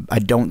I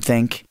don't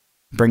think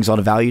brings a lot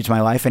of value to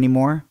my life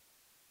anymore.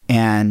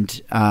 And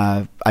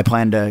I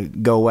plan to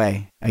go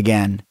away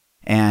again.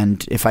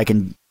 And if I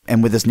can,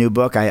 and with this new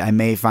book, I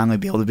may finally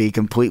be able to be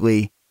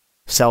completely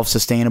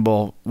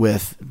self-sustainable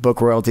with book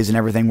royalties and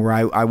everything, where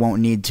I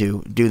won't need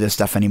to do this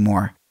stuff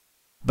anymore.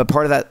 But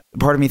part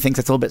of me thinks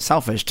it's a little bit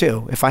selfish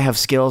too. If I have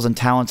skills and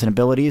talents and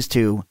abilities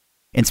to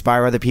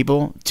inspire other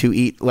people to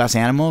eat less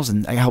animals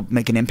and I help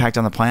make an impact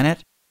on the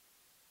planet,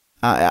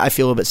 I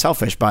feel a little bit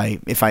selfish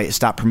if I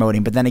stop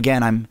promoting. But then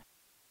again, I'm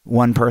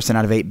one person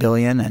out of 8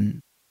 billion, and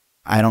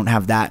I don't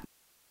have that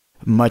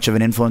much of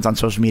an influence on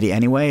social media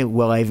anyway.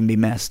 Will I even be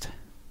missed?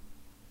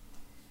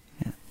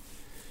 Yeah.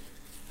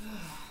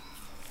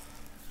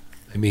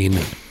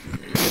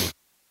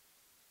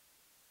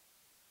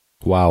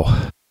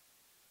 Wow.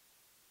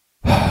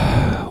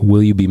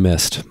 Will you be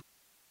missed?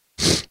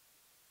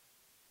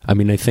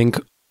 I think,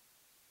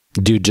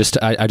 dude,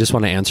 I just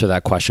want to answer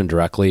that question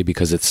directly,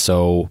 because it's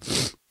so...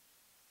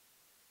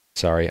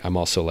 Sorry, I'm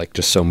also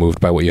just so moved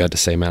by what you had to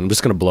say, man. I'm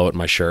just going to blow it in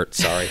my shirt.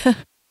 Sorry.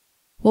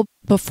 Well,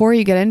 before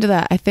you get into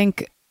that, I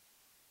think,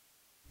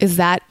 is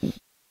that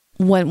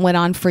what went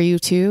on for you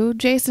too,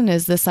 Jason?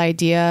 Is this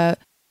idea,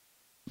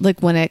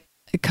 like when it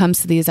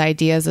comes to these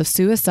ideas of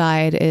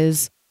suicide,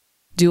 is,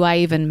 do I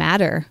even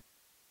matter?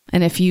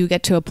 And if you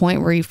get to a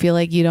point where you feel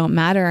like you don't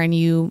matter and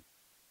you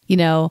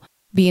know,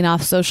 being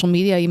off social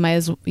media, you might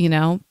as, you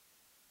know,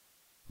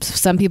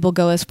 some people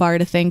go as far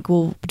to think,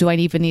 well, do I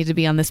even need to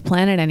be on this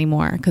planet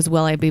anymore? Because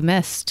will I be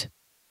missed?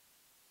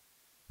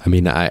 I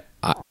mean, I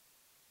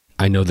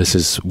know this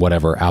is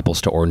whatever,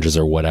 apples to oranges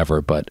or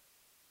whatever, but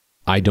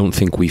I don't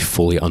think we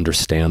fully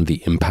understand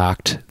the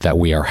impact that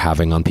we are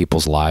having on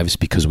people's lives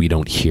because we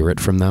don't hear it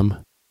from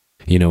them.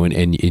 You know,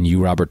 and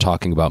you, Robert,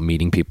 talking about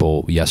meeting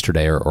people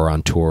yesterday or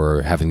on tour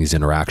or having these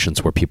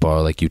interactions where people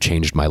are like, you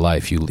changed my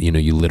life. You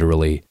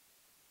literally,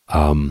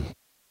 I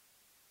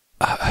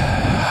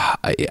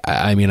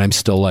mean, I'm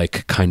still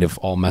like kind of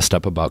all messed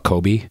up about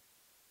Kobe.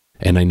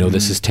 And I know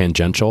this is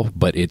tangential,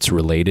 but it's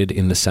related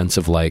in the sense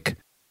of like,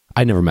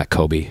 I never met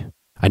Kobe.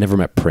 I never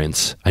met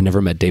Prince. I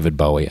never met David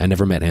Bowie. I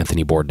never met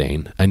Anthony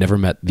Bourdain. I never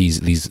met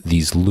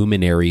these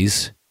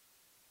luminaries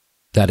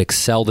that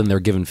excelled in their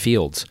given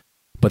fields.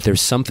 But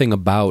there's something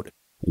about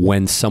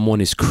when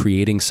someone is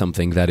creating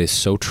something that is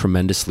so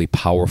tremendously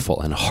powerful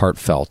and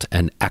heartfelt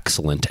and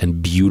excellent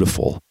and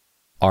beautiful,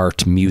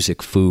 art,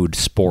 music, food,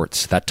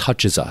 sports, that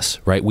touches us,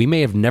 right? We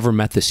may have never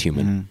met this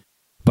human,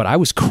 but I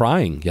was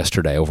crying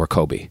yesterday over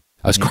Kobe.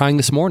 I was crying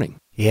this morning.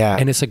 Yeah.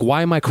 And it's like,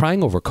 why am I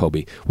crying over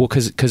Kobe? Well,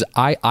 because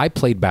I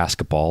played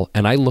basketball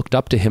and I looked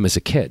up to him as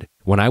a kid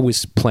when I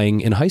was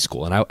playing in high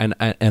school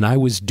and I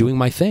was doing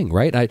my thing,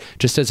 right? I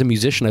just as a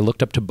musician, I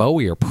looked up to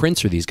Bowie or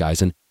Prince or these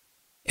guys. And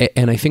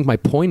I think my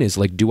point is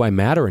like, do I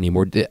matter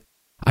anymore?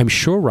 I'm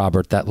sure,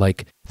 Robert, that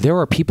like there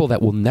are people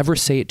that will never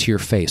say it to your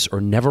face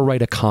or never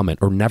write a comment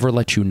or never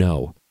let you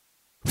know,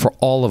 for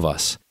all of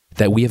us,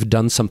 that we have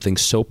done something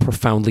so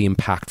profoundly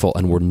impactful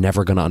and we're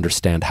never going to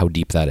understand how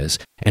deep that is.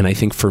 And I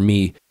think for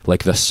me,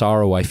 like the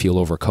sorrow I feel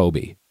over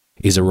Kobe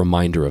is a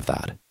reminder of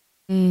that.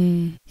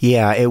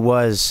 Yeah, it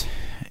was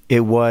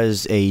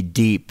a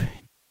deep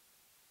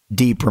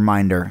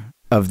reminder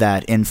of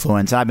that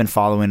influence. I've been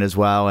following it as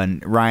well.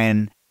 And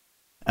Ryan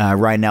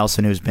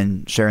Nelson, who's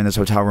been sharing this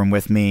hotel room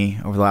with me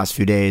over the last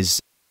few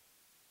days,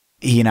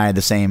 he and I had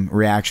the same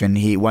reaction.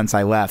 Once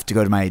I left to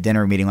go to my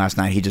dinner meeting last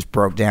night, he just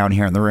broke down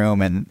here in the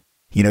room. And,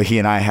 you know, he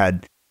and I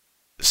had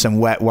some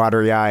wet,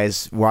 watery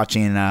eyes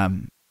watching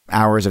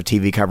hours of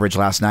TV coverage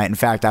last night. In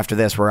fact, after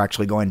this, we're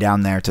actually going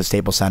down there to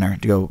Staples Center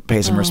to go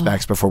pay some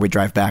respects before we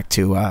drive back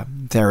to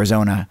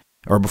Arizona,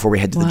 or before we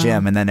head to the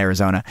gym and then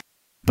Arizona.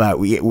 But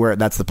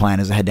that's the plan,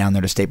 is to head down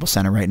there to Staples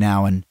Center right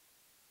now.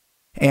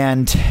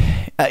 And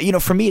you know,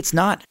 for me, it's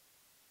not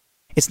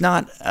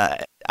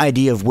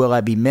idea of will I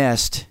be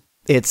missed.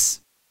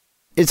 It's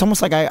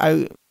almost like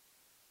I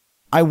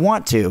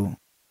want to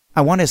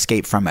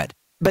escape from it,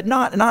 but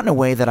not in a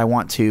way that I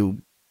want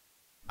to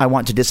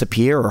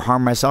disappear or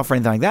harm myself or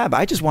anything like that. But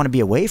I just want to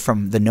be away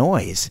from the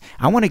noise.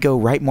 I want to go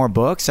write more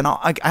books, and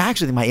I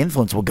actually think my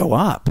influence will go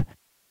up.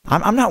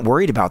 I'm not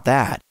worried about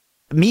that.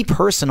 Me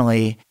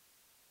personally,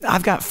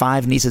 I've got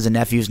 5 nieces and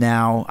nephews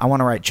now. I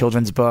want to write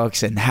children's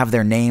books and have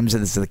their names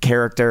as the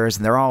characters,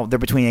 and they're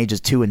between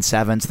ages 2 and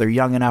 7, so they're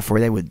young enough where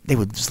they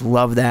would just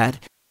love that.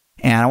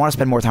 And I want to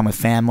spend more time with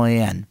family.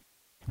 And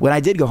when I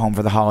did go home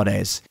for the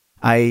holidays,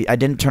 I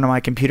didn't turn on my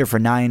computer for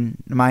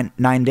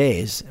 9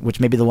 days, which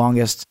may be the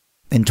longest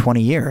in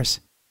 20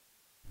 years.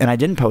 And I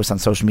didn't post on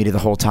social media the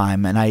whole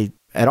time,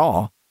 at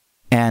all.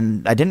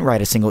 And I didn't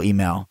write a single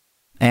email.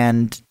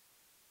 And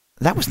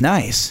that was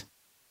nice.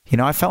 You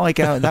know, I felt like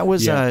that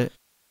was a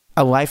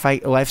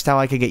lifestyle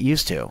I could get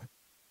used to.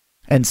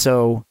 And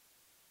so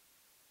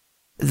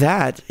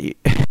that,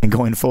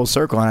 going full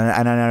circle,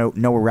 and I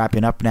know we're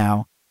wrapping up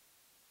now,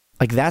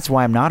 like that's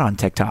why I'm not on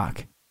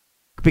TikTok.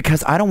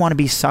 Because I don't want to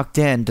be sucked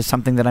into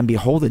something that I'm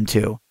beholden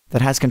to,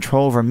 that has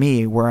control over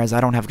me, whereas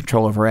I don't have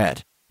control over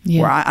it.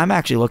 Yeah. Where I'm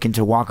actually looking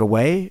to walk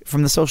away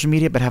from the social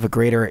media, but have a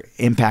greater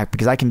impact,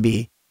 because I can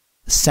be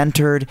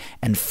centered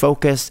and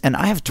focused. And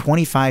I have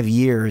 25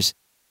 years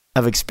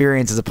of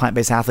experience as a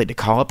plant-based athlete to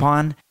call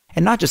upon.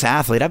 And not just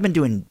athlete. I've been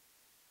doing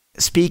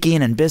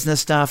speaking and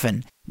business stuff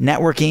and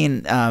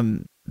networking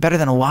better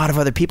than a lot of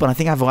other people. And I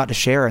think I have a lot to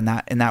share in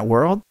that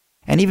world.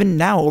 And even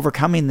now,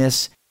 overcoming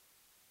this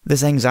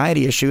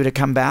anxiety issue, to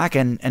come back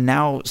and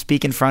now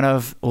speak in front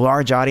of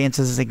large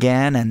audiences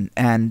again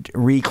and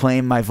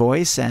reclaim my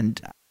voice. And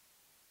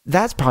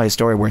that's probably a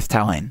story worth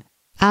telling.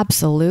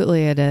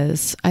 Absolutely it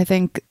is. I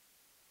think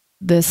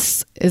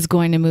this is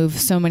going to move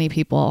so many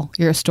people,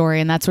 your story.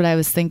 And that's what I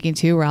was thinking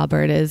too,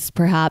 Robert, is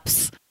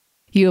perhaps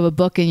you have a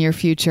book in your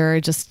future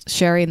just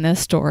sharing this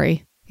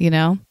story, you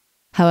know,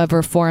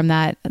 however form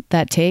that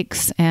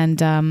takes.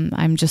 And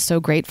I'm just so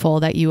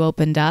grateful that you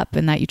opened up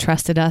and that you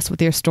trusted us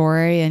with your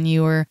story and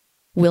you were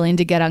willing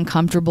to get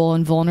uncomfortable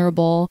and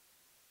vulnerable.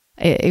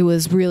 It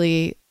was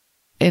really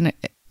an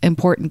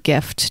important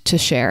gift to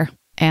share.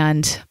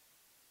 And,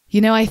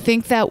 you know, I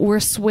think that we're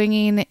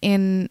swinging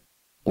in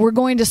we're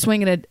going to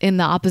swing it in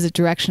the opposite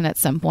direction at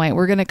some point.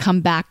 We're going to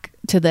come back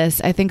to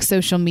this. I think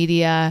social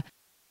media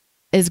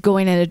is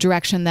going in a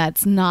direction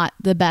that's not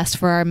the best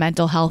for our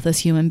mental health as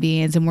human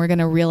beings. And we're going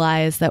to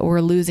realize that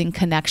we're losing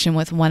connection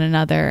with one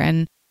another.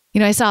 And,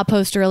 I saw a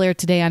post earlier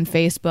today on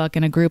Facebook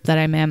in a group that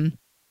I'm in,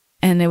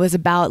 and it was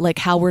about like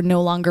how we're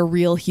no longer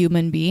real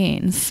human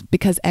beings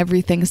because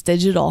everything's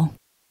digital.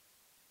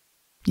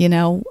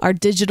 Our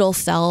digital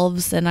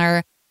selves and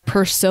our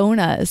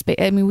personas.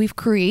 I mean, we've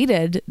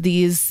created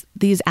these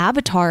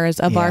avatars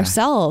of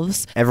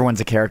ourselves. Everyone's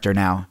a character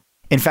now.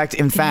 In fact,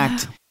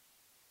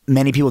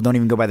 many people don't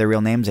even go by their real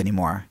names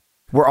anymore.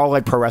 We're all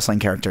like pro wrestling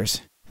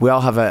characters. We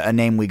all have a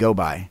name we go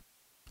by.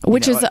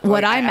 Which is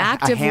what I'm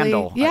actively... A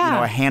handle.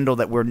 A handle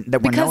that we're known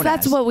as. Because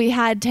that's what we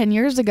had 10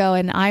 years ago,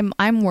 and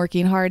I'm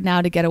working hard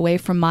now to get away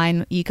from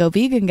mine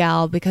eco-vegan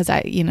gal because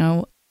I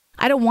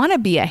don't want to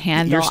be a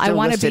handle. You're still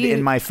listed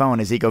in my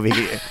phone as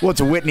eco-vegan. Well, it's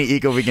Whitney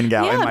eco-vegan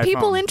gal in my phone. Yeah,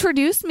 people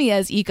introduce me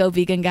as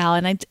eco-vegan gal,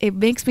 and it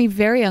makes me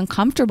very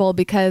uncomfortable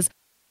because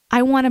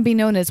I want to be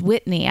known as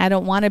Whitney. I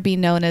don't want to be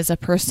known as a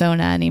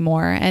persona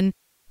anymore. And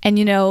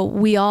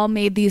we all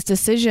made these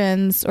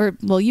decisions,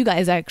 you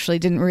guys actually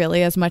didn't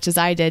really as much as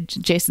I did.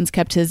 Jason's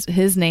kept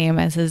his name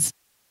as his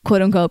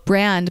quote unquote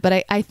brand.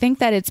 But I think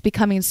that it's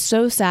becoming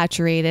so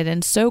saturated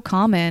and so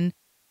common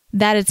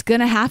that it's going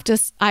to have to,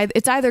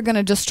 it's either going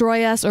to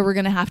destroy us or we're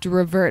going to have to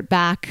revert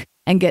back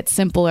and get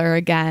simpler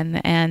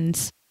again.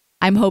 And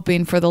I'm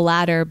hoping for the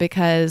latter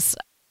because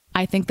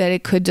I think that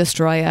it could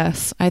destroy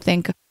us. I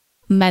think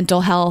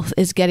mental health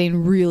is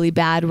getting really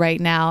bad right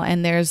now.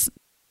 And there's,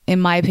 in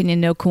my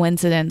opinion, no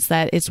coincidence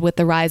that it's with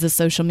the rise of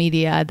social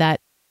media that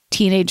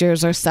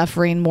teenagers are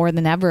suffering more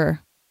than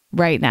ever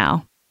right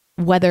now,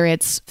 whether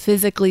it's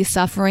physically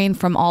suffering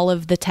from all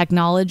of the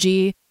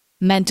technology,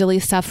 mentally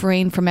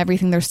suffering from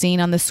everything they're seeing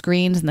on the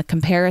screens and the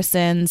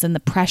comparisons and the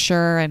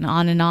pressure and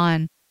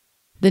on,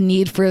 the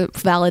need for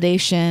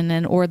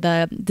validation or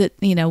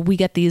we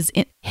get these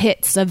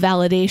hits of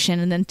validation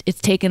and then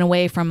it's taken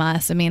away from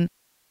us. I mean,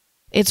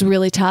 it's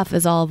really tough,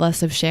 as all of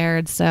us have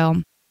shared.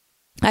 So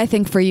I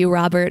think for you,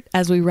 Robert,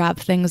 as we wrap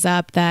things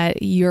up,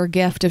 that your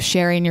gift of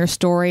sharing your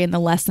story and the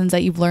lessons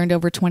that you've learned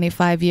over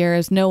 25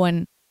 years, no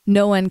one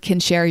can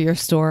share your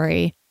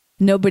story.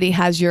 Nobody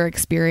has your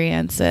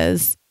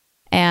experiences.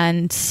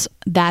 And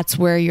that's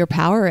where your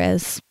power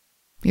is.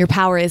 Your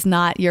power is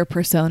not your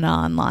persona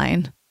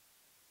online.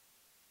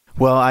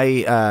 Well,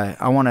 I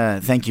want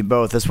to thank you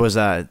both. This was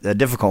a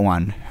difficult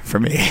one for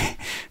me,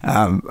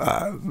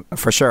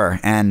 for sure.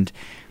 And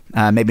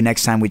maybe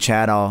next time we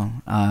chat, I'll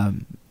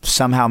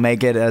somehow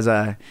make it as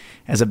a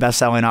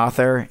best-selling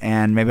author,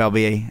 and maybe I'll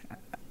be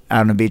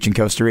out on the beach in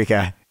Costa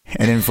Rica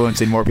and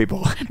influencing more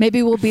people.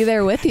 Maybe we'll be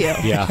there with you.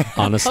 Yeah,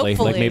 honestly.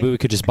 Like maybe we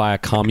could just buy a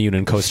commune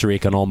in Costa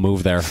Rica and all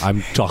move there.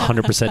 I'm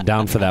 100%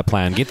 down for that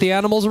plan. Get the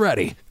animals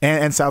ready.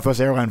 And Southwest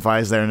Airlines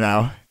flies there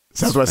now.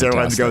 Southwest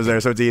Airlines goes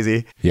there, so it's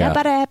easy. Yeah,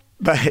 buddy.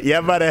 But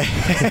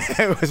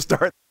we'll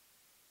start.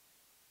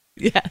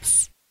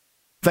 Yes.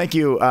 Thank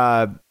you.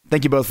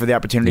 Thank you both for the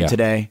opportunity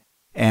today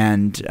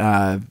and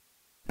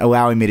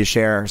allowing me to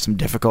share some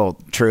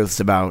difficult truths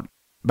about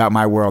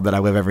my world that I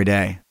live every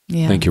day.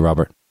 Yeah. Thank you,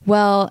 Robert.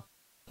 Well,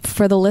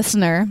 for the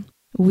listener,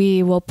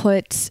 we will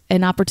put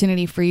an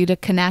opportunity for you to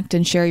connect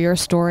and share your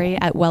story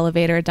at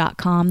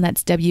wellevatr.com.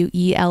 That's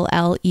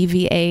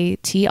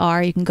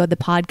WELLEVATR. You can go to the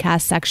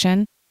podcast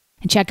section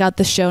and check out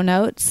the show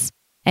notes,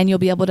 and you'll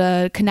be able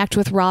to connect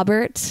with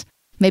Robert.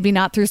 Maybe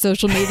not through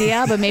social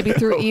media, but maybe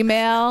through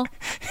email.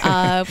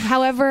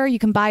 However, you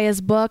can buy his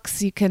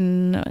books. You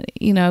can,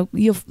 you'll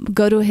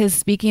go to his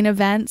speaking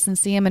events and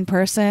see him in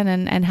person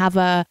and have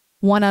a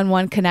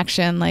one-on-one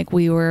connection like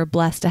we were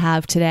blessed to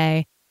have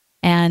today.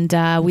 And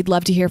we'd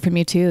love to hear from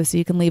you too. So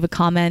you can leave a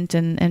comment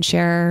and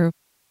share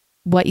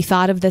what you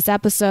thought of this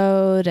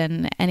episode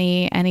and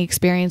any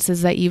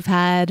experiences that you've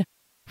had.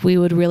 We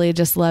would really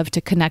just love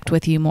to connect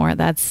with you more.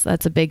 That's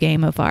a big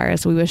aim of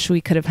ours. We wish we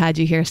could have had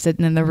you here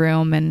sitting in the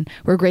room, and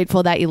we're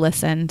grateful that you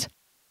listened.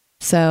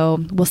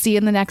 So we'll see you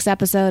in the next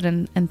episode,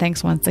 and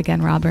thanks once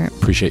again, Robert.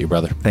 Appreciate you,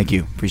 brother. Thank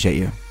you. Appreciate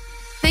you.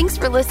 Thanks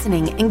for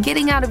listening and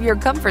getting out of your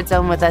comfort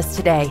zone with us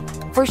today.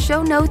 For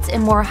show notes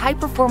and more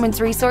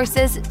high-performance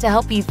resources to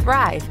help you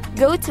thrive,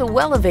 go to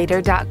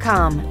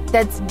wellevatr.com.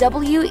 That's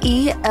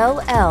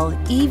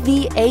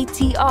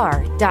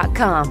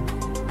WELLEVATR.com.